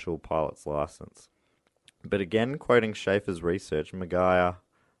commercial pilot's license. But again, quoting Schaefer's research, Maguire,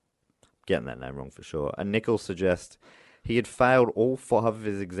 getting that name wrong for sure, and Nichols suggest he had failed all 5 of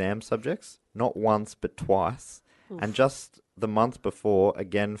his exam subjects, not once but twice, and just the month before,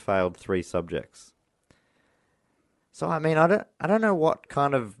 again failed 3 subjects. So, I mean, I don't know what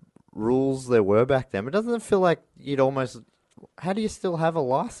kind of rules there were back then, but doesn't it feel like you'd almost... How do you still have a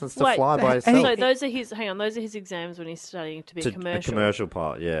license to fly by yourself? So those are his exams when he's studying to be a commercial. A commercial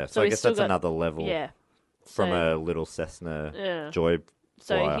pilot, yeah. So I guess that's another level from a little Cessna Joy flyer.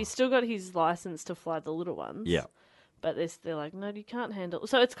 So he's still got his license to fly the little ones. Yeah. But they're like, no, you can't handle...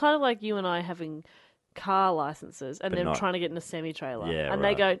 So it's kind of like you and I having car licenses and then trying to get in a semi-trailer. Yeah, and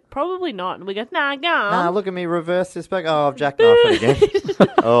they go, probably not. And we go, nah, go on. Nah, look at me, reverse this back. Oh, I've jackknifed it again.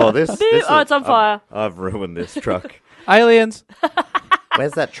 It's on fire. I've ruined this truck. Aliens.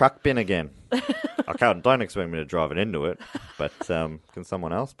 Where's that truck bin again? Don't expect me to drive it into it, but can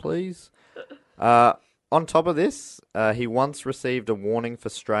someone else please? On top of this, he once received a warning for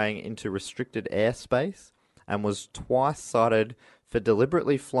straying into restricted airspace and was twice cited for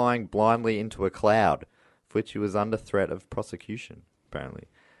deliberately flying blindly into a cloud, for which he was under threat of prosecution, apparently.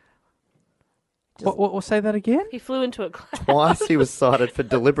 What? Say that again? He flew into a cloud. Twice he was cited for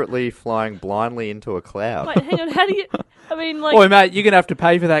deliberately flying blindly into a cloud. Wait, hang on. How do you... I mean, like... Oi, mate, you're going to have to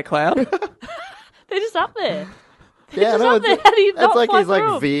pay for that cloud. They're just up there. Yeah, no, How do you not it's like fly he's like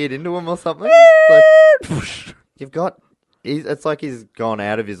through 'em? veered into him or something. It's like, you've got... It's like he's gone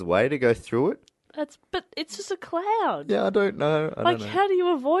out of his way to go through it. But it's just a cloud. Yeah, I don't know. I don't know. How do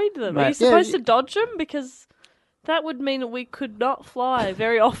you avoid them? Mate. Are you supposed to dodge them? Because that would mean that we could not fly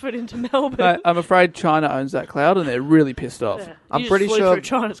very often into Melbourne. Mate, I'm afraid China owns that cloud and they're really pissed off. Yeah. I'm You pretty just flew sure through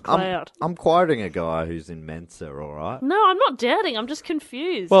China's cloud. I'm quoting a guy who's in Mensa, all right? No, I'm not doubting. I'm just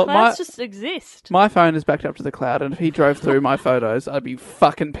confused. Well, Clouds just exist. My phone is backed up to the cloud, and if he drove through my photos, I'd be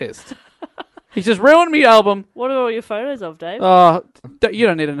fucking pissed. He's just ruined me album. What are all your photos of, Dave? Oh, you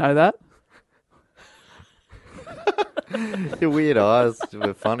don't need to know that. Your weird eyes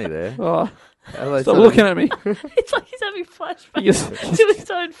were funny there. Oh, How do they stop sort of- looking at me. It's like he's having flashbacks You're, to his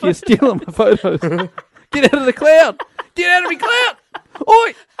own you're photos. stealing my photos. Get out of the cloud. Get out of me cloud.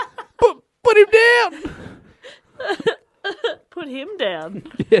 Oi, put him down. Put him down.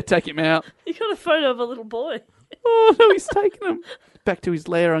 Yeah, take him out. You got a photo of a little boy. Oh, no, he's taking him back to his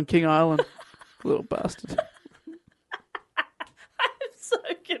lair on King Island. Little bastard. I'm so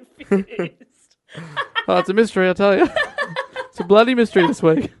confused. Oh, it's a mystery, I'll tell you. It's a bloody mystery this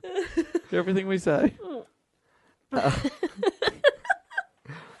week. Everything we say.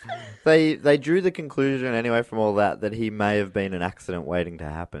 They drew the conclusion anyway from all that he may have been an accident waiting to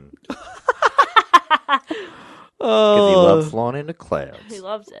happen. Because he loves flying into clouds. He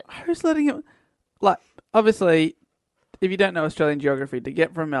loves it. Who's letting him... Like, obviously, if you don't know Australian geography, to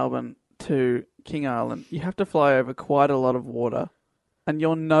get from Melbourne to King Island, you have to fly over quite a lot of water. And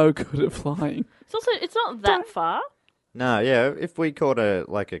you're no good at flying. It's not that far. No, yeah, if we caught a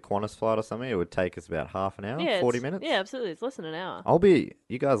Qantas flight or something, it would take us about half an hour, Yeah, 40 it's- minutes. Yeah, absolutely. It's less than an hour.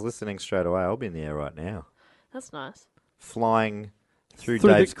 You guys listening straight away, I'll be in the air right now. That's nice. Flying through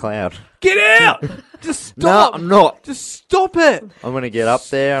Through Dave's cloud. Get out! Just No, stop! I'm not. Just stop it! I'm going to get up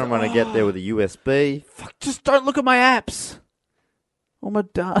there, and I'm going to get there with a USB. Fuck, just don't look at my apps. All my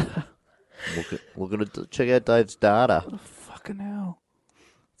data. We're going to check out Dave's data. Fucking hell.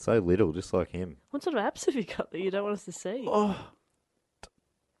 So little, just like him. What sort of apps have you got that you don't want us to see? Oh.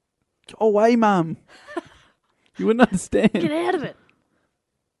 Go away, Mum. You wouldn't understand. Get out of it.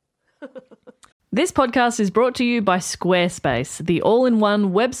 This podcast is brought to you by Squarespace, the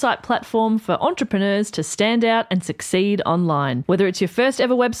all-in-one website platform for entrepreneurs to stand out and succeed online. Whether it's your first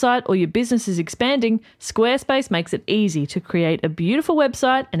ever website or your business is expanding, Squarespace makes it easy to create a beautiful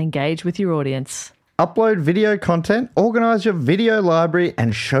website and engage with your audience. Upload video content, organize your video library,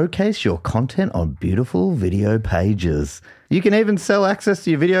 and showcase your content on beautiful video pages. You can even sell access to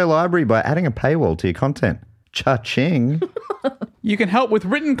your video library by adding a paywall to your content. Cha-ching! You can help with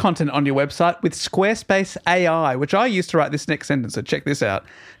written content on your website with Squarespace AI, which I used to write this next sentence, so check this out.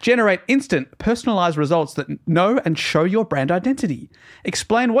 Generate instant, personalized results that know and show your brand identity.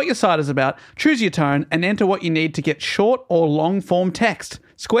 Explain what your site is about, choose your tone, and enter what you need to get short or long-form text.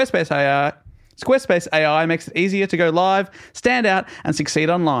 Squarespace AI makes it easier to go live, stand out, and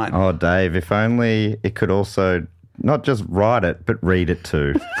succeed online. Oh, Dave, if only it could also not just write it, but read it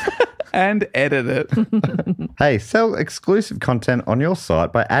too. And edit it. Hey, sell exclusive content on your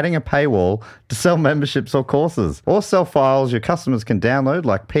site by adding a paywall to sell memberships or courses, or sell files your customers can download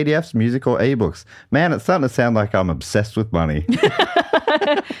like PDFs, music, or ebooks. Man, it's starting to sound like I'm obsessed with money.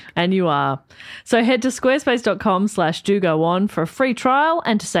 And you are. So head to squarespace.com/dogoon for a free trial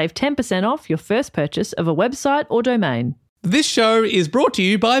and to save 10% off your first purchase of a website or domain. This show is brought to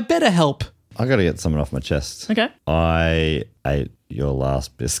you by BetterHelp. I got to get something off my chest. Okay. I ate your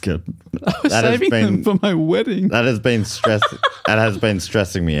last biscuit. I was saving them for my wedding. That has been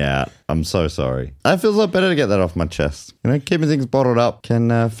stressing me out. I'm so sorry. It feels a lot better to get that off my chest. You know, keeping things bottled up can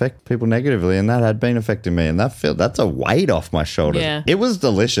affect people negatively, and that had been affecting me, and that's a weight off my shoulders. Yeah. It was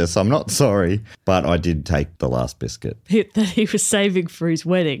delicious. I'm not sorry, but I did take the last biscuit. That he was saving for his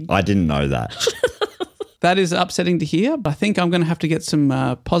wedding. I didn't know that. That is upsetting to hear, but I think I'm going to have to get some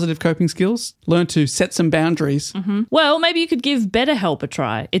positive coping skills, learn to set some boundaries. Mm-hmm. Well, maybe you could give BetterHelp a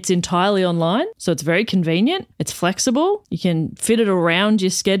try. It's entirely online, so it's very convenient. It's flexible. You can fit it around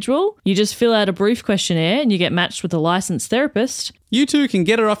your schedule. You just fill out a brief questionnaire and you get matched with a licensed therapist. You too can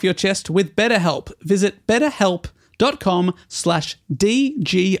get it off your chest with BetterHelp. Visit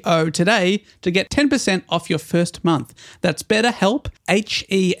betterhelp.com/DGO today to get 10% off your first month. That's BetterHelp,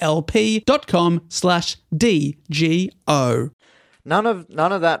 HELP.com/DGO. None of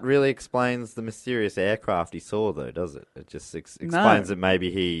that really explains the mysterious aircraft he saw, though, does it? It just explains that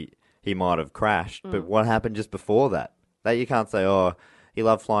maybe he might have crashed. But what happened just before that? That you can't say, oh, he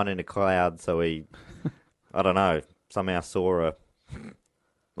loved flying in a cloud, so he, I don't know, somehow saw a,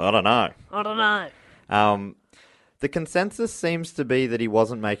 I don't know. The consensus seems to be that he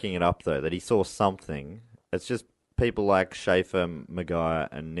wasn't making it up, though, that he saw something. It's just people like Schaefer, Maguire,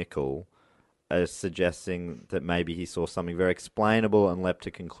 and Nickel are suggesting that maybe he saw something very explainable and leapt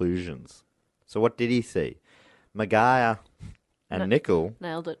to conclusions. So what did he see? Maguire and Nickel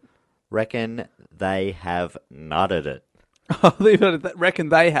Nailed it. reckon they have nutted it. Oh, they reckon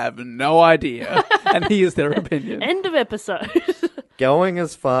they have no idea, and here's their opinion. End of episode. Going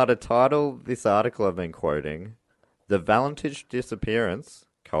as far to title this article I've been quoting, "The Valentich Disappearance,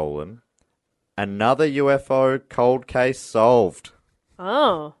 another UFO cold case solved."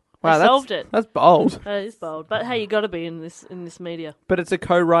 Oh, Wow, they solved it. That's bold. That is bold. But hey, you got to be in this media. But it's a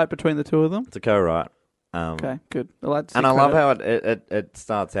co-write between the two of them? It's a co-write. Okay, good. I love how it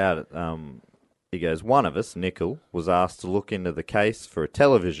starts out. He goes, one of us, Nickel, was asked to look into the case for a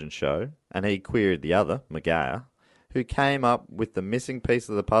television show, and he queried the other, Maguire, who came up with the missing piece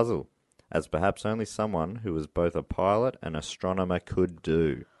of the puzzle, as perhaps only someone who was both a pilot and astronomer could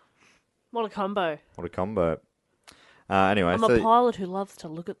do. What a combo. What a combo. Anyway, I'm a pilot who loves to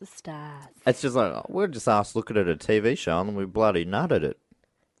look at the stars. It's just like, we're just asked to look at it at a TV show, and we bloody nutted it.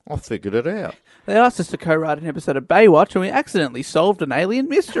 I figured it out. They asked us to co-write an episode of Baywatch, and we accidentally solved an alien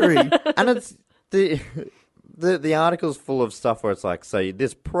mystery. And it's the article's full of stuff where it's like, so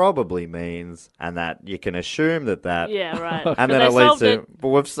this probably means, and that you can assume that. Yeah, right. And But then they it leads solved to. it.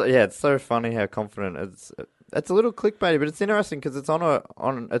 But it's so funny how confident it's a little clickbaity, but it's interesting because it's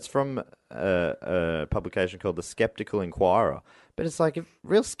it's from a publication called The Skeptical Inquirer. But it's like, if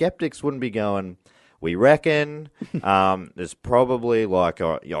real skeptics wouldn't be going, we reckon, there's probably like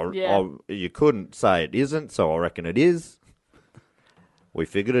you couldn't say it isn't, so I reckon it is. We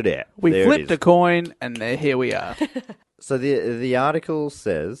figured it out. We flipped a coin, and here we are. So the article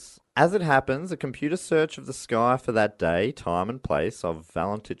says, as it happens, a computer search of the sky for that day, time and place of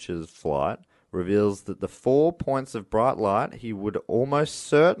Valentich's flight reveals that the 4 points of bright light he would almost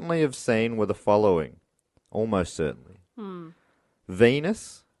certainly have seen were the following. Almost certainly.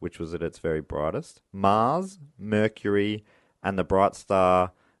 Venus, which was at its very brightest, Mars, Mercury, and the bright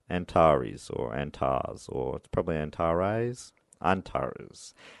star Antares, or Antars, or it's probably Antares.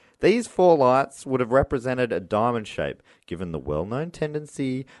 These 4 lights would have represented a diamond shape, given the well-known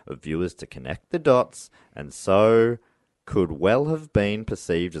tendency of viewers to connect the dots, and so could well have been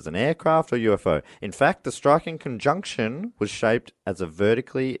perceived as an aircraft or UFO. In fact, the striking conjunction was shaped as a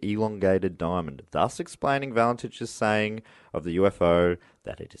vertically elongated diamond, thus explaining Valentich's saying of the UFO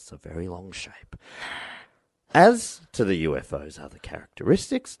that it is a very long shape. As to the UFO's other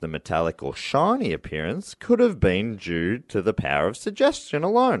characteristics, the metallic or shiny appearance could have been due to the power of suggestion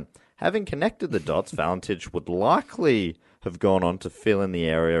alone. Having connected the dots, Valentich would likely have gone on to fill in the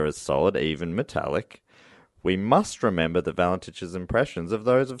area as solid, even, metallic. We must remember that Valentich's impressions of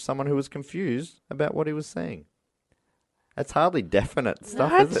those of someone who was confused about what he was seeing. That's hardly definite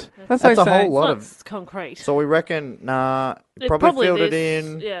stuff, is it? That's That's like a saying- whole lot It's of... not concrete. So we reckon, It probably filled it this,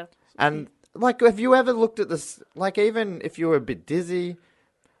 in. Yeah. And, like, have you ever looked at this... Like, even if you were a bit dizzy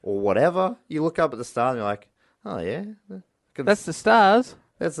or whatever, you look up at the stars and you're like, oh, yeah. That's the stars.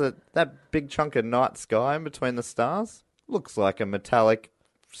 That big chunk of night sky in between the stars. Looks like a metallic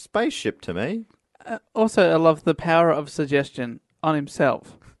spaceship to me. Also, I love the power of suggestion on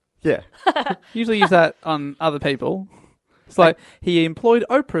himself. Yeah. Usually use that on other people. It's like he employed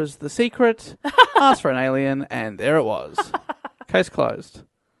Oprah's The Secret, asked for an alien, and there it was. Case closed.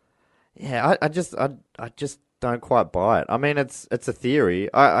 Yeah, I just don't quite buy it. I mean, it's a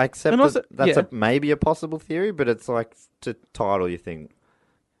theory. I accept And also- that that's yeah. maybe a possible theory, but it's like to title your thing,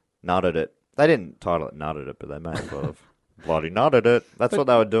 nutted it. They didn't title it nutted it, but they may as well have bloody nutted it. That's what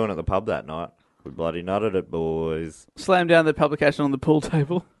they were doing at the pub that night. We bloody nutted it, boys. Slam down the publication on the pool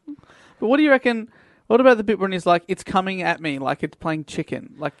table. But what do you reckon? What about the bit when he's like, it's coming at me, like it's playing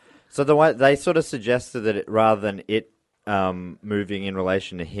chicken? Like, So the way they sort of suggested that rather than it moving in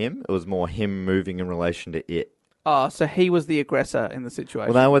relation to him, it was more him moving in relation to it. oh, so he was the aggressor in the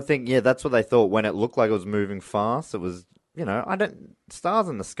situation. Well, they would think, yeah, that's what they thought when it looked like it was moving fast. It was, stars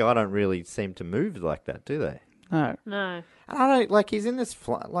in the sky don't really seem to move like that, do they? No. No. And I don't, like, he's in this,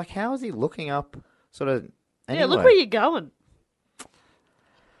 like, how is he looking up, sort of, anyway? Yeah, look where you're going.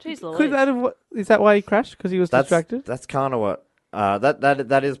 Jeez Louise. Could that have, is that why he crashed? Because he was distracted? That's kind of what,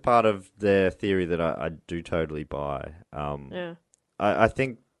 that is part of their theory that I do totally buy. Yeah. I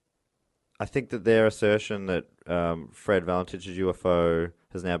think that their assertion that Fred Valentich's UFO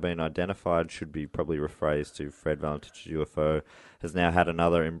has now been identified should be probably rephrased to Fred Valentich's UFO has now had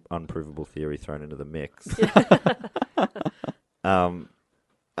another unprovable theory thrown into the mix.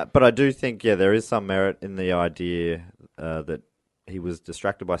 But I do think, yeah, there is some merit in the idea that he was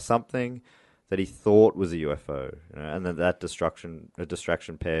distracted by something that he thought was a UFO, and that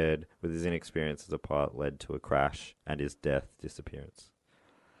distraction paired with his inexperience as a pilot led to a crash and his disappearance.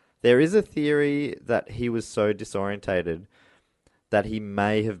 There is a theory that he was so disorientated that he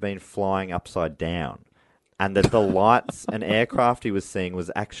may have been flying upside down, and that the lights and aircraft he was seeing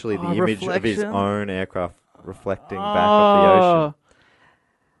was actually the image of his reflection? own aircraft reflecting back off the ocean.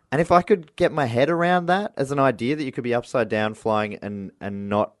 And if I could get my head around that as an idea that you could be upside down flying and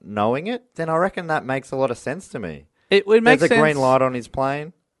not knowing it, then I reckon that makes a lot of sense to me. It would make There's sense. a green light on his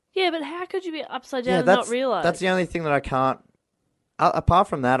plane. Yeah, but how could you be upside down and that's not realise? That's the only thing that I can't. Apart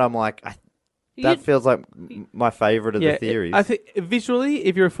from that, I'm like, that You'd- feels like my favourite of the theories. I think visually,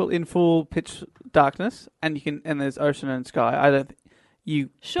 if you're in full pitch darkness and there's ocean and sky, I don't.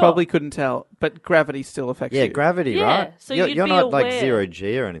 You Sure. probably couldn't tell, but gravity still affects yeah, you. gravity, Yeah, right? so you're you'd you're be not like aware. zero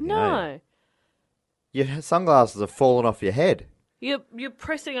G or anything. are No. you? Your sunglasses are falling off your head. You're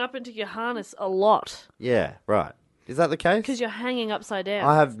pressing up into your harness a lot Yeah, right. Is that the case? because you're hanging upside down.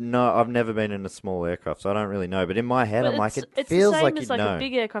 I've never been in a small aircraft, so I don't really know. But in my head, But I'm like, it it's feels the same like as you'd like know. a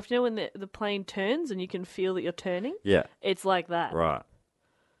big aircraft. You know when the plane turns and you can feel that you're turning? Yeah, It's like that. right.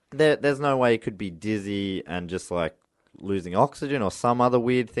 There's no way he could be dizzy and just like losing oxygen or some other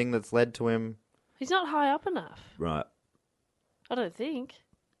weird thing that's led to him. He's not high up enough. Right. I don't think.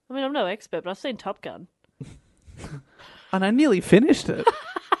 I mean, I'm no expert, but I've seen Top Gun. And I nearly finished it.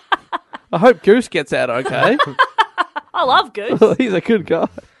 I hope Goose gets out okay. I love Goose. He's a good guy.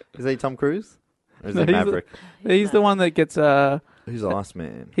 Is he Tom Cruise? Or is No, he he's Maverick? He's the one that gets Who's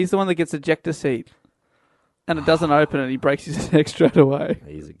Iceman? He's the one that gets ejector seat, and it doesn't open, and he breaks his neck straight away.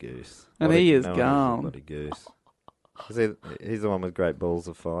 He's a goose. And he is no one gone. Bloody goose. He's the one with great balls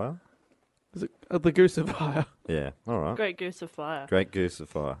of fire. Is it the Goose of Fire? Yeah, all right. Great Goose of Fire. Great goose of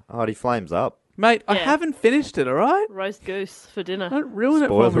fire. Oh, he flames up. Mate, I Yeah. haven't finished it, all right? Roast goose for dinner. Don't ruin it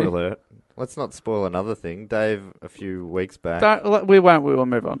for Spoiler me. alert. Let's not spoil another thing. Dave, a few weeks back. We won't. We will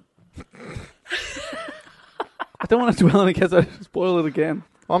move on. I don't want to dwell on it because I spoil it again.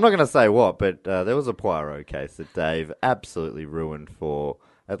 Well, I'm not going to say what, but there was a Poirot case that Dave absolutely ruined for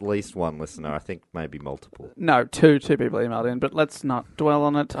at least one listener. I think maybe multiple. No, two people emailed in, but let's not dwell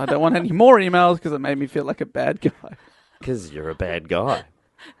on it. I don't want any more emails because it made me feel like a bad guy. Because you're a bad guy.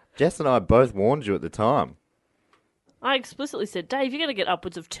 Jess and I both warned you at the time. I explicitly said, Dave, you're going to get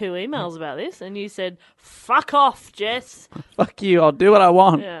upwards of 2 emails about this. And you said, fuck off, Jess. Fuck you, I'll do what I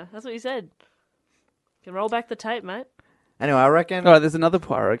want. Yeah, that's what you said. You can roll back the tape, mate. Anyway, I reckon All right, there's another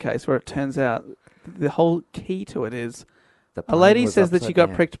Poirot case where it turns out the whole key to it is the a plane lady was says that she upside got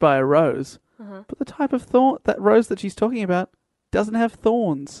down. pricked by a rose, Uh-huh. but the type of that rose that she's talking about doesn't have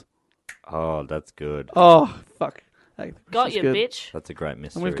thorns. Oh, that's good. Oh, fuck. Hey, Got that's you, good. bitch. That's a great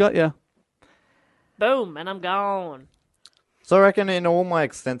mystery. And we've got you. Boom, and I'm gone. So I reckon in all my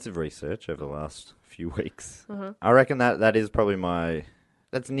extensive research over the last few weeks, I reckon that is probably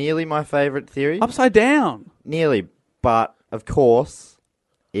that's nearly my favourite theory. Upside down. Nearly, but of course,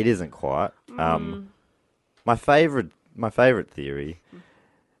 it isn't quite. My favourite theory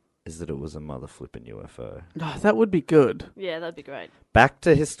is that it was a mother flipping UFO. Oh, that would be good. Yeah, that'd be great. Back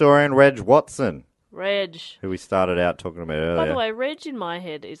to historian Reg Watson, Reg. who we started out talking about earlier. By the way, Reg in my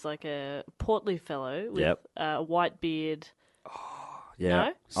head is like a portly fellow with Yep. a white beard.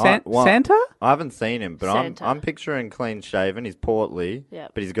 Yeah. No? Santa? I haven't seen him, but Santa. I'm picturing clean shaven. He's portly,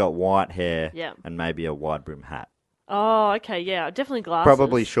 Yep. but he's got white hair Yep. and maybe a wide brim hat. Oh, okay, yeah, definitely glasses.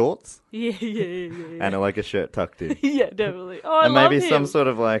 Probably shorts Yeah. and like a shirt tucked in. Yeah, definitely. Oh, I And love maybe him. some sort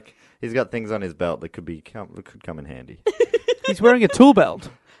of like he's got things on his belt that could come in handy. He's wearing a tool belt.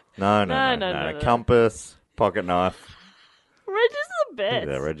 No. No. Compass, pocket knife. Reg is the best.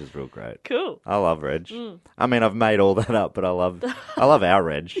 Yeah, Reg is real great. Cool. I love Reg. I mean, I've made all that up, but I love our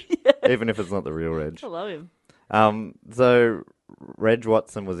Reg, even if it's not the real Reg. I love him. So Reg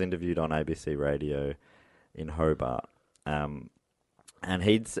Watson was interviewed on ABC Radio in Hobart, and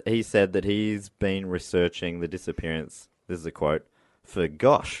he said that he's been researching the disappearance. This is a quote for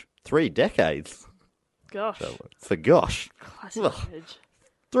 3 decades. Gosh, For gosh, classic Ugh. Reg.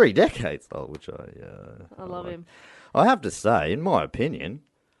 3 decades. Oh, which I love him. I have to say, in my opinion,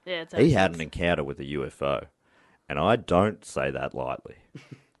 Yeah, it's he had an encounter with a UFO, and I don't say that lightly.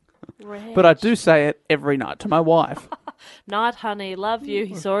 Reg. But I do say it every night to my wife. Night, honey, love you.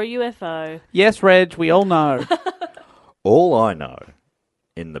 He saw a UFO. Yes, Reg, we all know. All I know,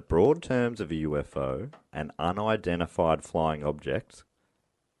 in the broad terms of a UFO, an unidentified flying object,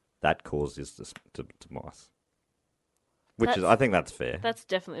 that causes demise. I think that's fair. That's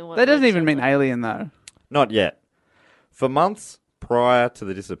definitely what. That doesn't Reg even sounds mean like. alien, though. Not yet. For months prior to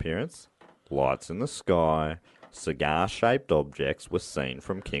the disappearance, lights in the sky, cigar-shaped objects were seen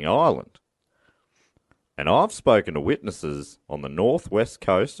from King Island. And I've spoken to witnesses on the northwest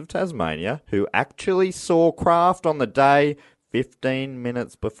coast of Tasmania who actually saw craft on the day 15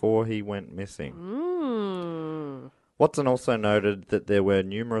 minutes before he went missing. Watson also noted that there were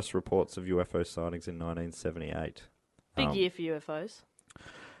numerous reports of UFO sightings in 1978. Big year for UFOs.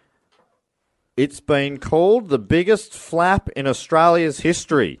 It's been called the biggest flap in Australia's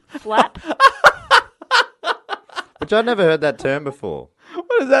history, Flap. which I'd never heard that term before. What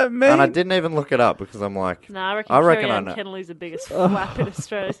does that mean? And I didn't even look it up because I'm like, No, I reckon, I reckon Carrie I Ann know. Kennelly's the biggest flap in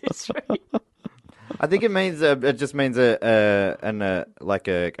Australia's history. I think it means it just means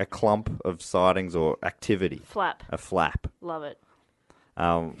a clump of sightings or activity, Flap. a flap. Love it.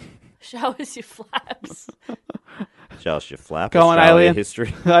 Um, Show us your flaps. show us your flap. Go on, Australia alien.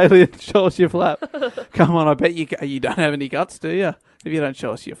 history. Alien, show us your flap. Come on, I bet you don't have any guts, do you? If you don't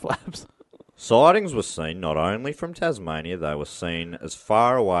show us your flaps. Sightings were seen not only from Tasmania, they were seen as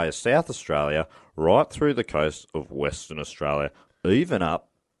far away as South Australia, right through the coast of Western Australia, even up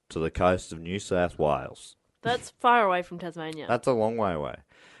to the coast of New South Wales. That's far away from Tasmania. That's a long way away.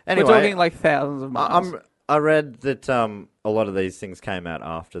 Anyway, We're talking like thousands of miles. I read that a lot of these things came out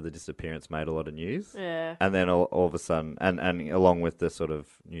after the disappearance made a lot of news. Yeah. And then all of a sudden, and along with the sort of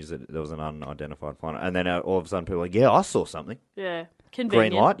news that there was an unidentified flying, and then all of a sudden people were like, yeah, I saw something. Yeah.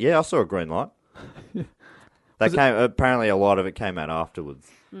 Convenient. Green light? Yeah, I saw a green light. Apparently a lot of it came out afterwards.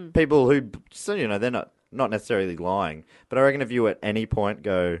 People who, so, they're not necessarily lying, but I reckon if you at any point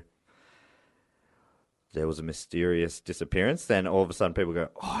go, there was a mysterious disappearance, then all of a sudden people go,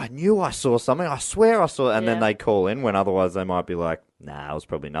 oh, I knew I saw something. I swear I saw it. And then Yeah. they call in when otherwise they might be like, nah, it was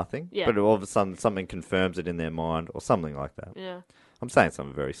probably nothing. Yeah. But all of a sudden something confirms it in their mind or something like that. Yeah. I'm saying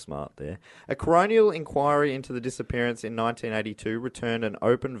something very smart there. A coronial inquiry into the disappearance in 1982 returned an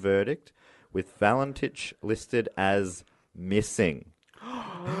open verdict with Valentich listed as missing,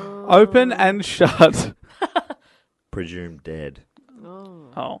 Open and shut. presumed dead.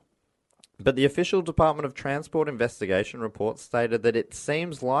 Oh. But the official Department of Transport investigation report stated that it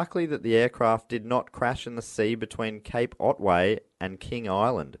seems likely that the aircraft did not crash in the sea between Cape Otway and King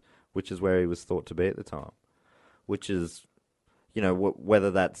Island, which is where he was thought to be at the time. Which is,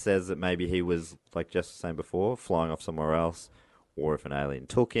 whether that says that maybe he was, like Jess was saying before, flying off somewhere else, or if an alien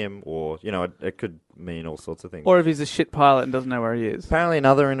took him, or, it could mean all sorts of things. Or if he's a shit pilot and doesn't know where he is. Apparently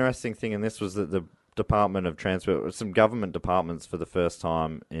another interesting thing in this was that the Department of Transport, some government departments for the first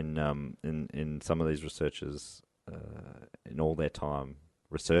time in some of these researchers, in all their time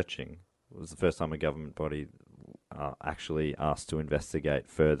researching, it was the first time a government body actually asked to investigate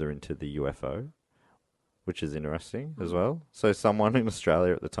further into the UFO, which is interesting as well. So someone in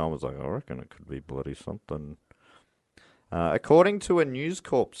Australia at the time was like, I reckon it could be bloody something. According to a News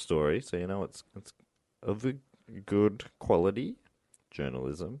Corp story, so you know it's of a good quality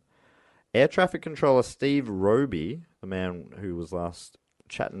journalism, air traffic controller Steve Roby, the man who was last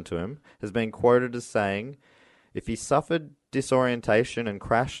chatting to him, has been quoted as saying, if he suffered disorientation and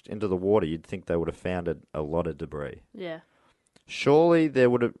crashed into the water, you'd think they would have found a lot of debris. Yeah. Surely there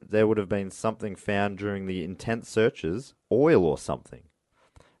would have been something found during the intense searches, oil or something.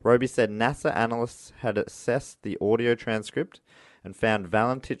 Roby said NASA analysts had assessed the audio transcript and found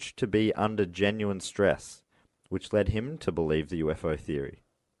Valentich to be under genuine stress, which led him to believe the UFO theory.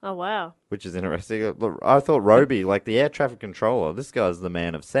 Oh, wow. Which is interesting. Look, I thought Roby, like the air traffic controller, this guy's the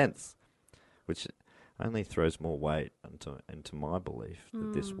man of sense, which only throws more weight into my belief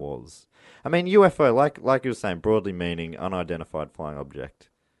that this was. I mean, UFO, like you were saying, broadly meaning unidentified flying object.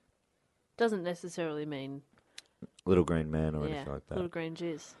 Doesn't necessarily mean Little green man or anything like that. Little green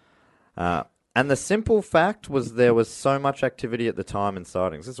jizz. And the simple fact was there was so much activity at the time in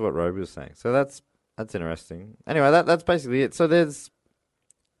sightings. This is what Roby was saying. So that's interesting. Anyway, that's basically it. So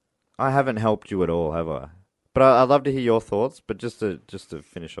I haven't helped you at all, have I? But I'd love to hear your thoughts. But just to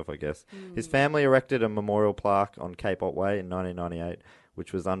finish off, I guess. His family erected a memorial plaque on Cape Otway in 1998,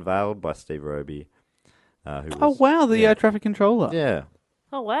 which was unveiled by Steve Roby. The air traffic controller. Yeah.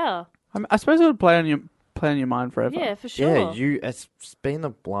 Oh, wow. I suppose it would play on your mind forever. Yeah, for sure. Yeah, it's been a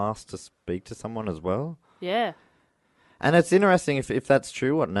blast to speak to someone as well. Yeah. And it's interesting if that's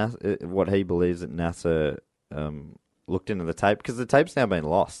true, what he believes that NASA looked into the tape, because the tape's now been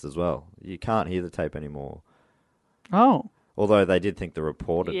lost as well. You can't hear the tape anymore. Oh. Although they did think the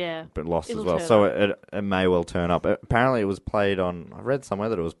report had been lost as well. So it may well turn up. Apparently it was played on, I read somewhere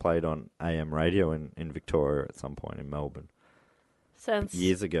that it was played on AM radio in Victoria at some point in Melbourne. Sounds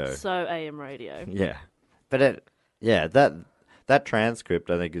years ago. So AM radio. Yeah. But that transcript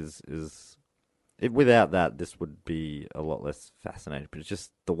I think is without that, this would be a lot less fascinating. But it's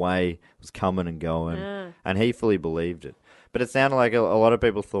just the way it was coming and going, and he fully believed it. But it sounded like a lot of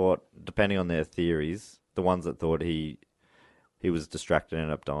people thought, depending on their theories, the ones that thought he was distracted and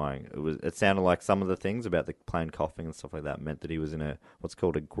ended up dying. It sounded like some of the things about the plane coughing and stuff like that meant that he was in what's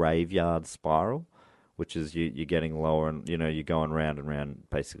called a graveyard spiral, which is you're getting lower and you're going round and round,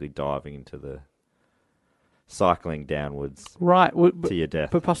 basically diving into the cycling downwards, right, to your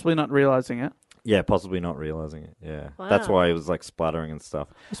death, but possibly not realizing it. Yeah, possibly not realizing it. Yeah, wow. That's why he was like spluttering and stuff.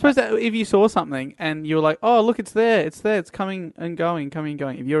 I suppose that if you saw something and you were like, "Oh, look, it's there, it's coming and going, coming and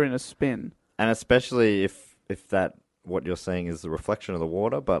going." If you're in a spin, and especially if that what you're seeing is the reflection of the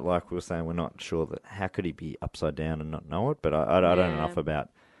water, but like we were saying, we're not sure that how could he be upside down and not know it. But I don't know enough about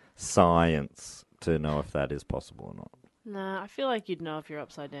science to know if that is possible or not. Nah, I feel like you'd know if you're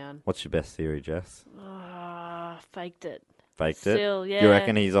upside down. What's your best theory, Jess? Faked it. Faked Still, it? yeah. You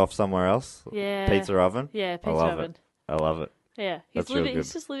reckon he's off somewhere else? Yeah. Pizza oven? Yeah, pizza I love oven. it. I love it. Yeah, That's real good.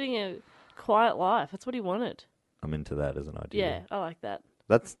 He's just living a quiet life. That's what he wanted. I'm into that as an idea. Yeah, I like that.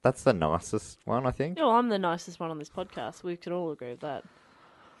 That's the nicest one, I think. Yeah, well, I'm the nicest one on this podcast. We can all agree with that.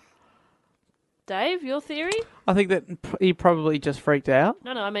 Dave, your theory? I think that he probably just freaked out.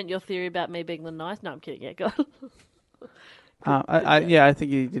 No, I meant your theory about me being the nice. No, I'm kidding. Yeah, go on. I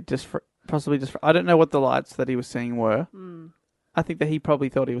think he did possibly just. I don't know what the lights that he was seeing were. I think that he probably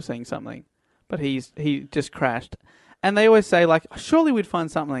thought he was seeing something, but he just crashed. And they always say like, surely we'd find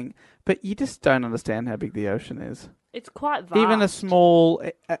something, but you just don't understand how big the ocean is. It's quite vast. Even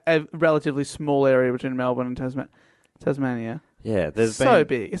a relatively small area between Melbourne and Tasmania. Yeah, It's so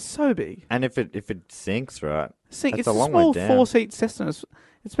big. It's so big. And if it sinks, right? It's that's a long small way down. 4-seat Cessna.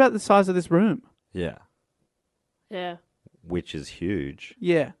 It's about the size of this room. Yeah. Yeah. Which is huge.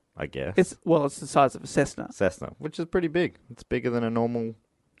 Yeah. I guess. It's the size of a Cessna, which is pretty big. It's bigger than a normal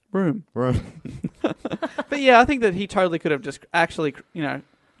room. But yeah, I think that he totally could have just actually,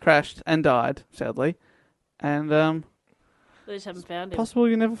 crashed and died, sadly. And They just haven't found him. possible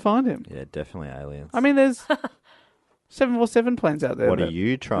you never find him. Yeah, definitely aliens. I mean, there's 747 planes out there. What are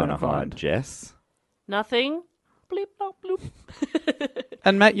you trying to don't find. hide, Jess? Nothing. Bleep, blop, bloop.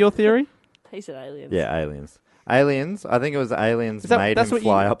 And Matt, your theory? He said aliens. Yeah, aliens. Aliens. I think it was aliens made him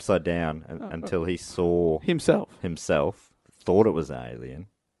fly upside down until he saw himself. Thought it was an alien,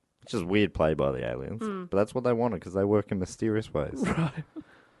 which is weird play by the aliens. But that's what they wanted because they work in mysterious ways. Right.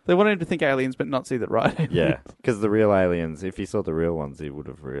 They wanted him to think aliens, but not see the right aliens. Yeah, because the real aliens, if he saw the real ones, he would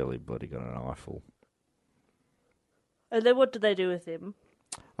have really bloody got an eyeful. And then what did they do with him?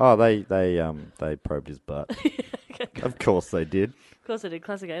 Oh, they probed his butt. Of course they did. Of course they did.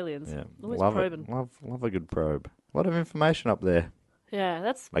 Classic aliens. Yeah, Always love probing. it. Love a good probe. A lot of information up there. Yeah,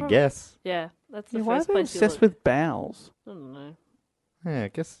 that's. I guess. Yeah, that's the Why are first they place you obsessed look. with bowels? I don't know. Yeah, I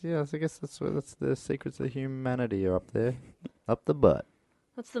guess that's the secrets of humanity are up there, up the butt.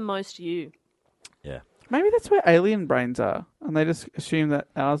 That's the most you. Yeah. Maybe that's where alien brains are, and they just assume that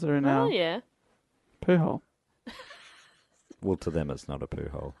ours are in Oh, our yeah. poo hole. Well, to them, it's not a poo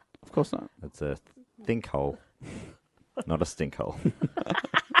hole. Of course not. It's a think hole, not a stink hole.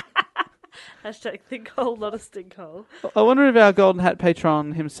 Hashtag think hole, not a stink hole. I wonder if our Golden Hat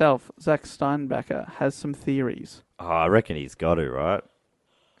patron himself, Zach Steinbacher, has some theories. Oh, I reckon he's got to, right?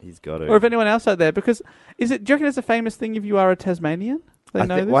 He's got to. Or if anyone else out there, because do you reckon it's a famous thing if you are a Tasmanian? They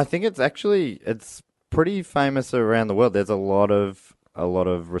know this? Well, I think it's pretty famous around the world. There's a lot of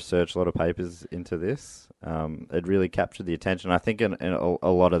research, a lot of papers into this. It really captured the attention. I think in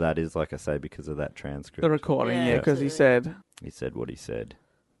a lot of that is, like I say, because of that transcript. The recording, Yeah, because he absolutely. said... He said what he said.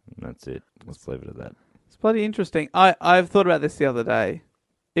 And that's it. Let's leave it at that. It's bloody interesting. I've thought about this the other day.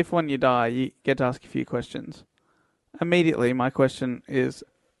 If when you die, you get to ask a few questions. Immediately, my question is,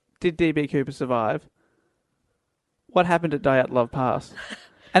 did D.B. Cooper survive? What happened at Day Out Love Pass?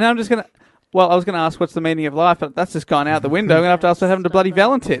 And I'm just going to... Well, I was going to ask what's the meaning of life, but that's just gone out the window. I'm going to have to ask what happened to bloody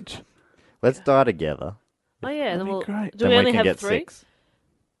Valentich. Let's die together. Oh, yeah. That'd Then be we'll, great. do Then we we only can have get 3? 6.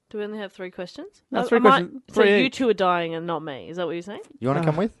 Do we only have 3 questions? No, I- 3 I might- questions. So 3 you each. two are dying and not me. Is that what you're saying? You want to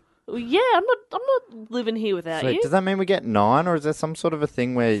come with? Well, yeah, I'm not living here without So you. does that mean we get 9, or is there some sort of a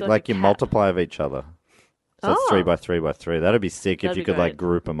thing where It's like like a you cap. multiply of each other? So it's Oh. 3 by 3 by 3. That'd be sick if That'd you be could like great.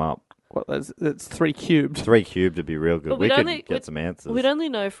 group them up. Well, it's 3 cubed. 3 cubed would be real good. But We we'd could only- get some answers. We'd only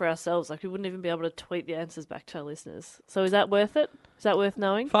know for ourselves. Like, we wouldn't even be able to tweet the answers back to our listeners. So is that worth it? Is that worth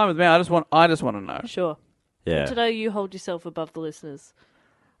knowing? Fine with me. I just want to know. Sure. Yeah. Today you hold yourself above the listeners.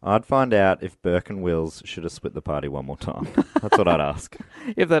 I'd find out if Burke and Wills should have split the party one more time. That's what I'd ask.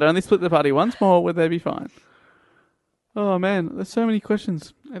 If they'd only split the party once more, would they be fine? Oh, man. There's so many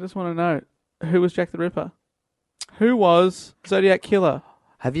questions. I just want to know. Who was Jack the Ripper? Who was Zodiac Killer?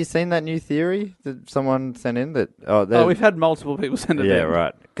 Have you seen that new theory that someone sent in? That Oh, we've had multiple people send it in. yeah,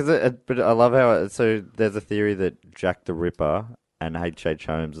 right. But I love how so there's a theory that Jack the Ripper and H.H.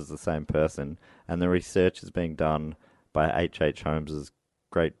 Holmes is the same person, and the research is being done by H.H. Holmes's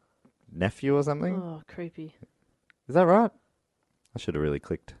great nephew or something. Oh, creepy. Is that right? I should have really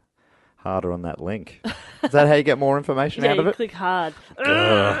clicked harder on that link. Is that how you get more information Yeah, out of you it? click hard.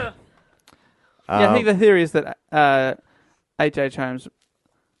 Ugh. Yeah, I think the theory is that H.H. Holmes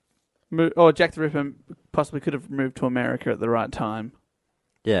or Jack the Ripper possibly could have moved to America at the right time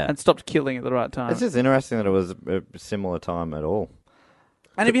yeah. and stopped killing at the right time. It's just interesting that it was a similar time at all.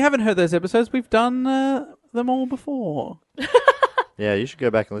 And if you haven't heard those episodes, we've done them all before. Yeah, you should go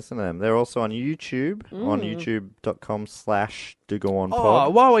back and listen to them. They're also on YouTube, on youtube.com/dogoonpod. Oh,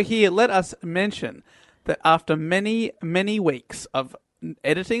 while we're here, let us mention that after many, many weeks of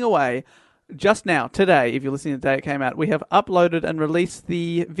editing away, just now, today, if you're listening to the day it came out, we have uploaded and released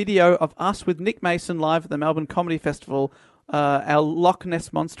the video of us with Nick Mason live at the Melbourne Comedy Festival, our Loch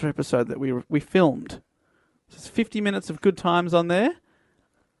Ness Monster episode that we filmed. So it's 50 minutes of good times on there.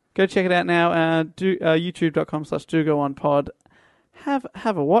 Go check it out now. YouTube.com/dogoonpod. Have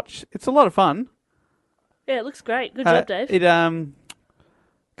a watch. It's a lot of fun. Yeah, it looks great. Good job, Dave.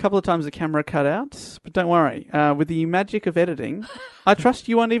 A couple of times the camera cut out, but don't worry. With the magic of editing, I trust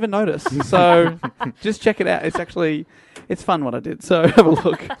you won't even notice. So just check it out. It's fun what I did. So have a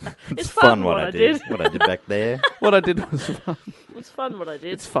look. It's fun what I did. What I did back there. What I did was fun. It's fun what I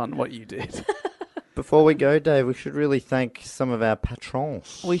did. It's fun what you did. Before we go, Dave, we should really thank some of our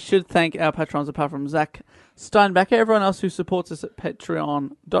patrons. We should thank our patrons apart from Zach Steinbacher, everyone else who supports us at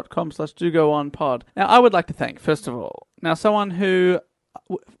patreon.com/dogoonpod. Now, I would like to thank, first of all, someone who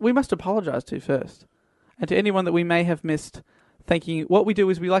we must apologise to first. And to anyone that we may have missed thanking, what we do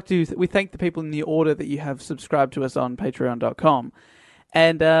is we thank the people in the order that you have subscribed to us on patreon.com.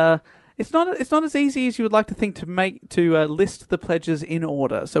 And it's not as easy as you would like to think to list the pledges in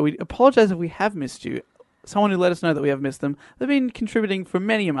order. So we apologise if we have missed you. Someone who let us know that we have missed them. They've been contributing for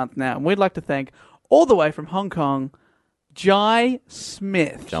many a month now, and we'd like to thank, all the way from Hong Kong, Jai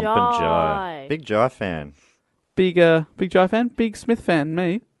Smith. Jumpin' Jai. Big Jai fan. Big Jai fan? Big Smith fan,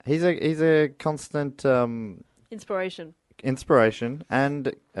 me. He's a constant Inspiration inspiration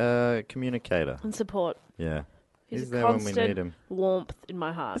and communicator. and support. Yeah. He's a there when we constant need him. warmth in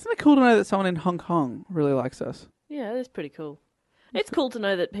my heart. Isn't it cool to know that someone in Hong Kong really likes us? Yeah, that's pretty cool. It's cool to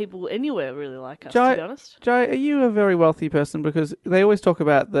know that people anywhere really like us, Jai, to be honest. Jai, are you a very wealthy person? Because they always talk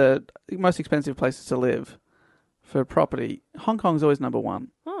about the most expensive places to live for property. Hong Kong's always number one.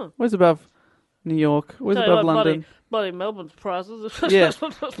 Oh. Where's above New York? Where's Tell you above what, London? Bloody Melbourne's prices. Yeah.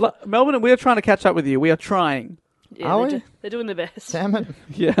 Melbourne, we are trying to catch up with you. We are trying. Yeah, Are we? they're doing their best. Damn it.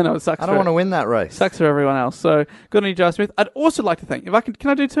 Yeah, no, it sucks. I don't want to win that race. Sucks for everyone else. So good on you, Joe Smith. I'd also like to thank. If I can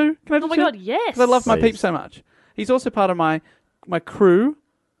I do two? Can I do Oh my two? God, yes. Because I love my Please. peeps so much. He's also part of my crew.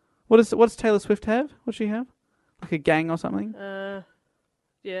 What does Taylor Swift have? What does she have? Like a gang or something?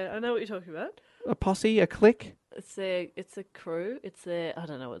 Yeah, I know what you're talking about. A posse? A clique? It's a crew. It's their, I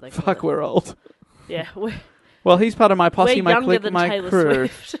don't know what they call Fuck, it. we're old. Yeah, Well, he's part of my posse, we're my younger clique, than my Taylor crew.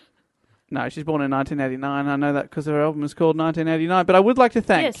 Swift. No, she's born in 1989. I know that because her album is called 1989. But I would like to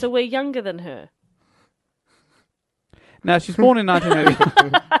thank. Yeah, so we're younger than her. No, she's born in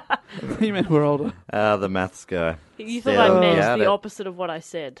 1989. You meant we're older. The maths guy. You thought Yeah, I meant got the it. opposite of what I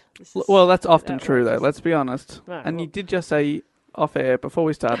said. This is Well, that's often true, though. outrageous. Let's be honest. Right, And you well- did just say off air before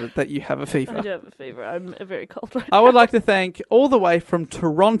we started that you have a I fever. do have a fever. I'm very cold right I would like to thank all the way from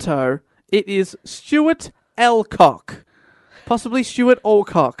Toronto. It is Stuart Alcock, possibly Stuart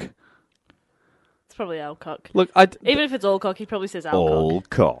Alcock. It's probably Alcock. Look, Even if it's Alcock, he probably says Alcock. All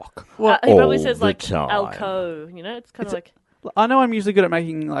cock. He probably all says the like time. Alco. You know, it's kind of like I know I'm usually good at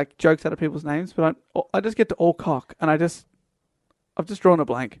making like jokes out of people's names, but I just get to Alcock, and I've just drawn a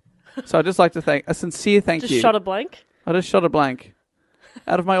blank. So I'd just like to thank a sincere thank just you. shot a blank. I just shot a blank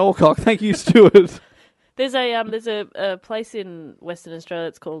out of my Alcock. Thank you, Stuart. There's a place in Western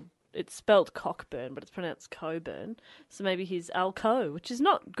Australia. It's spelt Cockburn, but it's pronounced Coburn. So maybe he's Alco, which is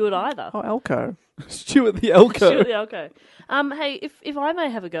not good either. Oh, Elko. Stuart the Elko. Stuart the Alco. Hey, if I may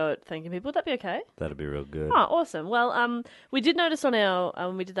have a go at thanking people, would that be okay? That'd be real good. Oh, awesome. Well, we did notice on our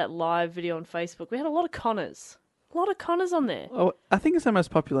when we did that live video on Facebook, we had a lot of Connors. A lot of Connors on there. Oh, I think it's our most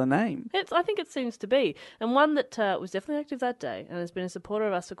popular name. I think it seems to be. And one that was definitely active that day and has been a supporter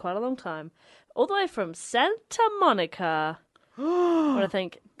of us for quite a long time, all the way from Santa Monica. I want to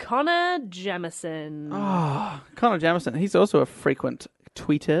thank Connor Jamison. Oh, Connor Jamison. He's also a frequent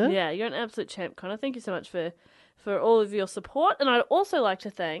tweeter. Yeah, you're an absolute champ, Connor. Thank you so much for all of your support. And I'd also like to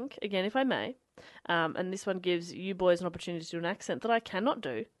thank, again, if I may, and this one gives you boys an opportunity to do an accent that I cannot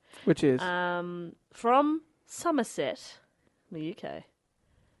do, Which is? from Somerset, the UK.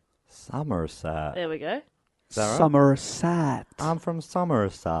 Somerset. There we go. Is that right? Somerset. I'm from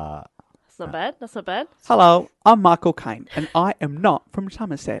Somerset. That's not bad. That's not bad. Hello, I'm Michael Caine, and I am not from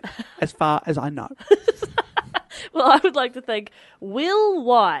Somerset, as far as I know. Well, I would like to thank Will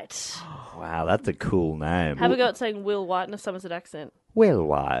White. Wow, that's a cool name. Have a go at saying Will White in a Somerset accent. Will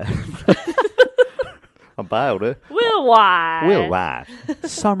White. I bailed it. Will White. Will White.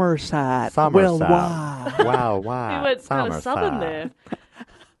 Somerset. Somerset. Will White. Wow, He wow. went kind of southern there.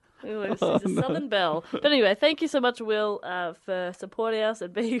 He's a southern belle. But anyway, thank you so much, Will, for supporting us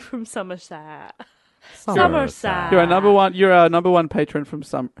and being from Somerset. Somerset. You're our number one patron from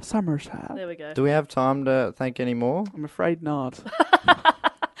Somerset. There we go. Do we have time to thank any more? I'm afraid not.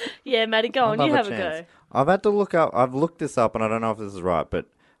 Yeah, Maddie, go on. I'd You love have a chance. go. I've had to look up. I've looked this up, and I don't know if this is right, but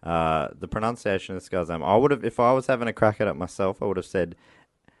the pronunciation of this guy's name. I would have, if I was having a crack at it myself, I would have said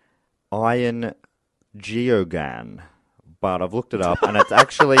Ian Geoghegan, but I've looked it up, and it's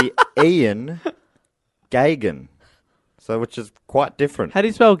actually Ian Gagan, so which is quite different. How do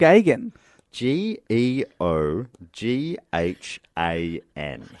you spell Gagan? Geoghan.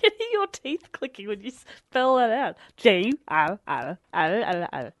 Your teeth clicking when you spell that out. G.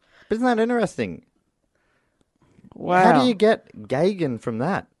 Isn't that interesting? Wow. How do you get Gagan from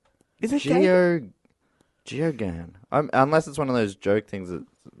that? Is it Gagan? Geoghan. Unless it's one of those joke things that's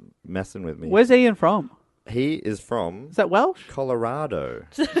messing with me. Where's Ian from? He is from Is that Welsh? Colorado.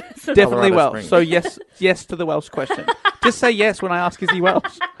 Definitely Colorado Welsh. Springs. So yes to the Welsh question. Just say yes when I ask, is he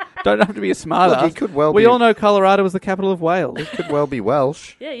Welsh? Don't have to be a smart Look, ass. he could well we be. all know Colorado is the capital of Wales. He could well be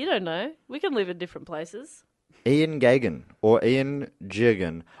Welsh. Yeah, you don't know. We can live in different places. Ian Gagan or Ian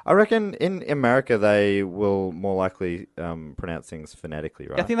Geoghan. I reckon in America they will more likely pronounce things phonetically,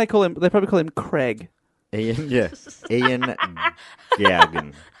 right? I think they probably call him Craig. Ian, yeah. Ian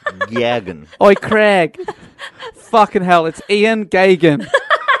Gagan. Gagan. Oi, Craig. Fucking hell, it's Ian Gagan.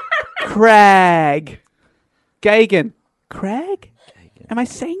 Craig. Gagan. Craig? Am I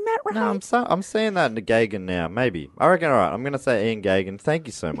saying that right? No, I'm saying that into Gagan now. Maybe. I reckon. All right. I'm going to say Ian Gagan. Thank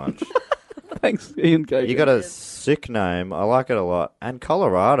you so much. Thanks, Ian Gagan. You got a sick name. I like it a lot. And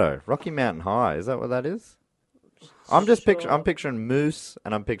Colorado, Rocky Mountain High. Is that what that is? I'm just I'm picturing moose,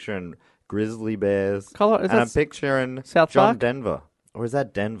 and I'm picturing grizzly bears, and I'm picturing South John Park? Denver. Or is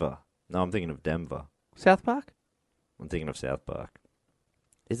that Denver? No, I'm thinking of Denver. South Park? I'm thinking of South Park.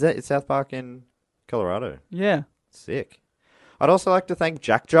 Is South Park in Colorado? Yeah. Sick. I'd also like to thank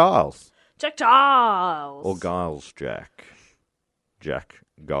Jack Giles. Jack Giles. Or Giles Jack. Jack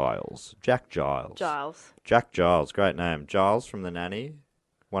Giles. Jack Giles. Giles. Jack Giles. Great name. Giles from The Nanny.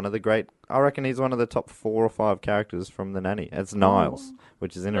 one of the great. I reckon he's one of the top 4 or 5 characters from The Nanny. It's Niles,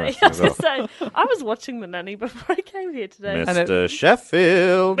 which is I interesting was as going well. to say, I was watching The Nanny before I came here today. Mr.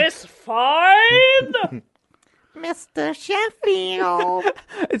 Sheffield. Miss Fine! Mr. Sheffield.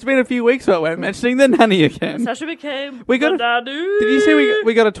 It's been a few weeks, but we're mentioning The Nanny again. Sasha became We got the a- nanny. Did you see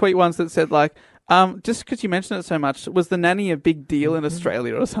we got a tweet once that said, like, just because you mentioned it so much, was The Nanny a big deal in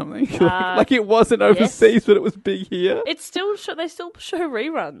Australia or something? like it wasn't overseas, but it was big here? It's still they still show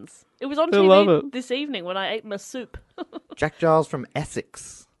reruns. It was on I love TV it. this evening when I ate my soup. Jack Giles from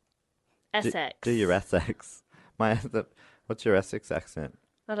Essex. Essex. Do your Essex. What's your Essex accent?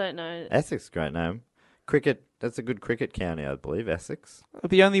 I don't know. Essex, great name. Cricket, that's a good cricket county, I believe, Essex.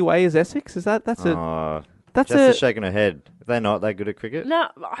 The Only Way is Essex? That's Jess is shaking her head. They're not that good at cricket? No,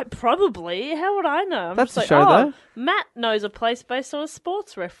 probably. How would I know? I'm That's just the like, show, oh, though. Matt knows a place based on a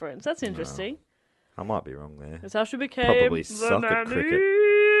sports reference. That's interesting. I might be wrong there. That's how she became Probably the suck at nanny. cricket.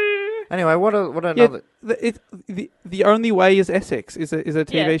 Anyway, what Yeah, another... the Only Way is Essex is a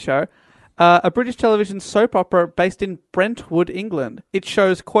TV Yeah. show. A British television soap opera based in Brentwood, England. It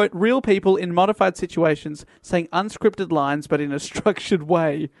shows, quote, real people in modified situations saying unscripted lines but in a structured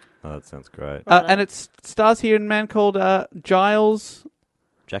way. Oh, that sounds great. And it stars here a man called Giles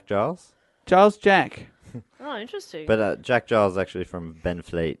Jack Giles? Jack. Oh, interesting. But Jack Giles is actually from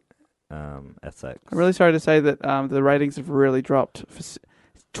Benfleet, Essex. I'm really sorry to say that the ratings have really dropped.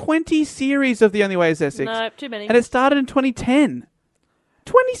 20 series of The Only Way is Essex. No, too many. And it started in 2010.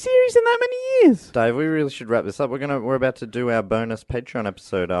 20 series in that many years. Dave, we really should wrap this up. We're about to do our bonus Patreon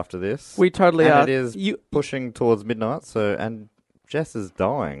episode after this. We totally and are. It is pushing towards midnight, and Jess is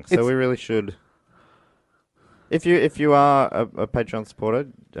dying, so we really should. If you are a Patreon supporter,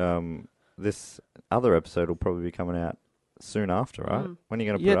 this other episode will probably be coming out soon after, right? When are you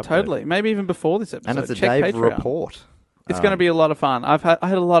going to put it up? Yeah, totally. Maybe even before this episode. And it's a Check Dave Patreon. report. It's going to be a lot of fun. I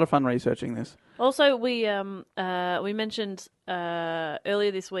had a lot of fun researching this. Also, we mentioned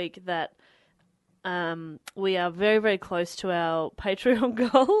earlier this week that we are very, very close to our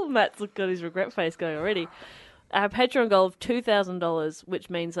Patreon goal. Matt's got his regret face going already. Our Patreon goal of $2,000, which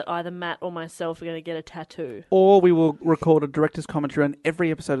means that either Matt or myself are going to get a tattoo. Or we will record a director's commentary on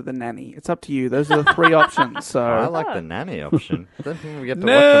every episode of The Nanny. It's up to you. Those are the 3 options. So I like the nanny option. Then we get to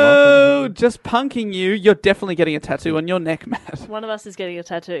no, watch them just punking you. You're definitely getting a tattoo on your neck, Matt. One of us is getting a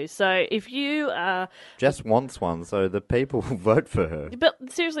tattoo. So if you Jess wants one, so the people will vote for her. But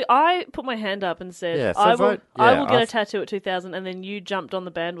seriously, I put my hand up and said, Yeah, so I vote. will Yeah, get a tattoo at 2,000, and then you jumped on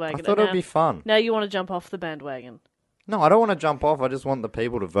the bandwagon. I thought and it would be fun. Now you want to jump off the bandwagon. No, I don't want to jump off. I just want the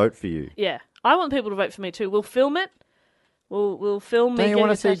people to vote for you. Yeah, I want people to vote for me too. We'll film it. We'll film me. Don't you getting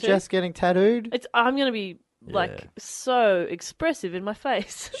want a to see tattoo. Jess getting tattooed? I'm going to be Yeah. so expressive in my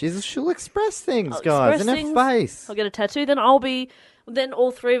face. She'll express things, I'll guys, express in things. her face. I'll get a tattoo. Then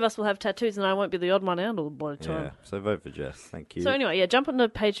all 3 of us will have tattoos, and I won't be the odd one out all the time. Yeah, so vote for Jess. Thank you. So anyway, yeah, jump on the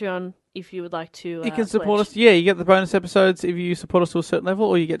Patreon if you would like to. You can support pledge. us. Yeah, you get the bonus episodes if you support us to a certain level,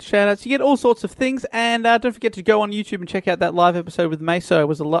 or you get shout-outs. You get all sorts of things. And don't forget to go on YouTube and check out that live episode with Meso. It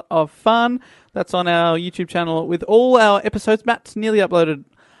was a lot of fun. That's on our YouTube channel with all our episodes. Matt's nearly uploaded,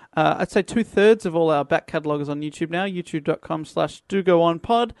 I'd say 2/3 of all our back catalogue is on YouTube now,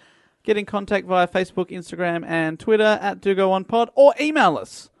 youtube.com/dogoonpod. Get in contact via Facebook, Instagram, and Twitter @dogoonpod, or email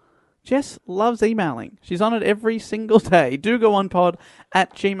us. Jess loves emailing. She's on it every single day.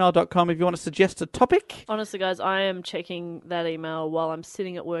 dogoonpod@gmail.com if you want to suggest a topic. Honestly, guys, I am checking that email while I'm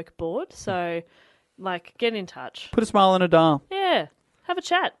sitting at work bored. So, get in touch. Put a smile on a dial. Yeah, have a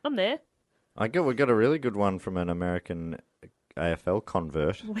chat. I'm there. we got a really good one from an American AFL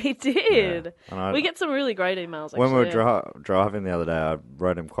convert. We did. Yeah. And We get some really great emails. Actually. When we were driving the other day, I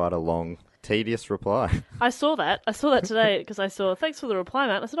wrote him quite a long, tedious reply. I saw that today because I saw, thanks for the reply,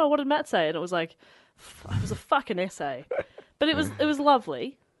 Matt. And I said, oh, what did Matt say? And it was like, it was a fucking essay. But it was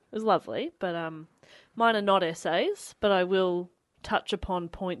lovely. It was lovely. But mine are not essays, but I will touch upon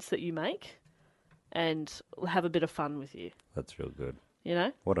points that you make and have a bit of fun with you. That's real good. You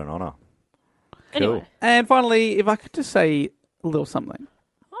know? What an honour. Anyway. And finally, if I could just say a little something.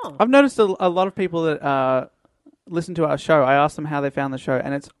 Oh. I've noticed a lot of people that listen to our show, I ask them how they found the show,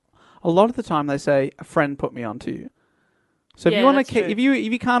 and it's a lot of the time they say, a friend put me onto you. So if Yeah, you want that's to, true. if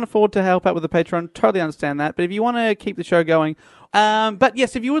you can't afford to help out with the Patreon, totally understand that. But if you want to keep the show going, but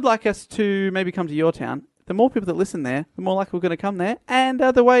yes, if you would like us to maybe come to your town, the more people that listen there, the more likely we're going to come there. And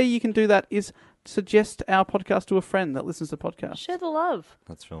the way you can do that is suggest our podcast to a friend that listens to the podcast. Share the love.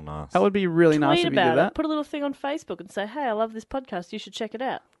 That's real nice. That would be really nice Tweet if you about did that. it. Put a little thing on Facebook and say, hey, I love this podcast. You should check it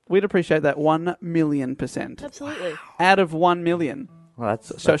out. We'd appreciate that 1,000,000%. Absolutely. Out of 1 million. Well,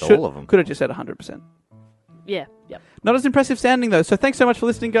 that's So all of them. could have just said 100%. Yeah, yep. Not as impressive sounding, though. So thanks so much for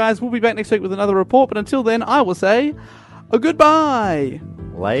listening, guys. We'll be back next week with another report. But until then, I will say a goodbye.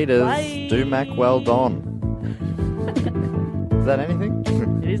 Laters. Bye. Do Mac well done. Is that anything?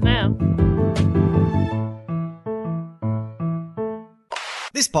 It is now.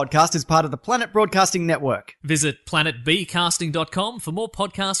 This podcast is part of the Planet Broadcasting Network. Visit planetbcasting.com for more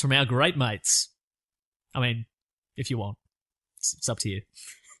podcasts from our great mates. I mean, if you want. It's up to you.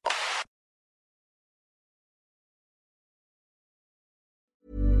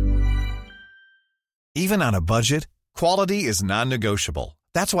 Even on a budget, quality is non-negotiable.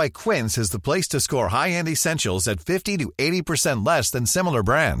 That's why Quince is the place to score high-end essentials at 50 to 80% less than similar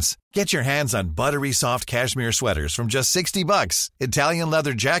brands. Get your hands on buttery soft cashmere sweaters from just $60, Italian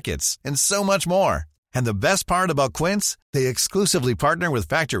leather jackets, and so much more. And the best part about Quince, they exclusively partner with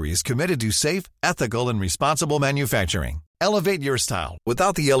factories committed to safe, ethical, and responsible manufacturing. Elevate your style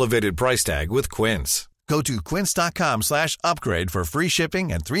without the elevated price tag with Quince. Go to quince.com/upgrade for free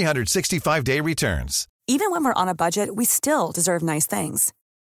shipping and 365-day returns. Even when we're on a budget, we still deserve nice things.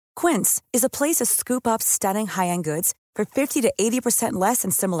 Quince is a place to scoop up stunning high-end goods for 50 to 80% less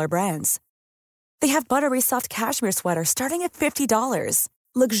than similar brands. They have buttery soft cashmere sweaters starting at $50,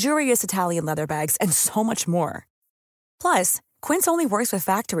 luxurious Italian leather bags, and so much more. Plus, Quince only works with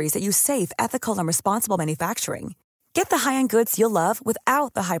factories that use safe, ethical, and responsible manufacturing. Get the high-end goods you'll love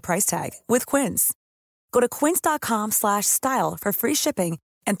without the high price tag with Quince. Go to quince.com/style for free shipping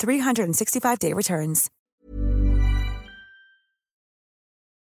and 365-day returns.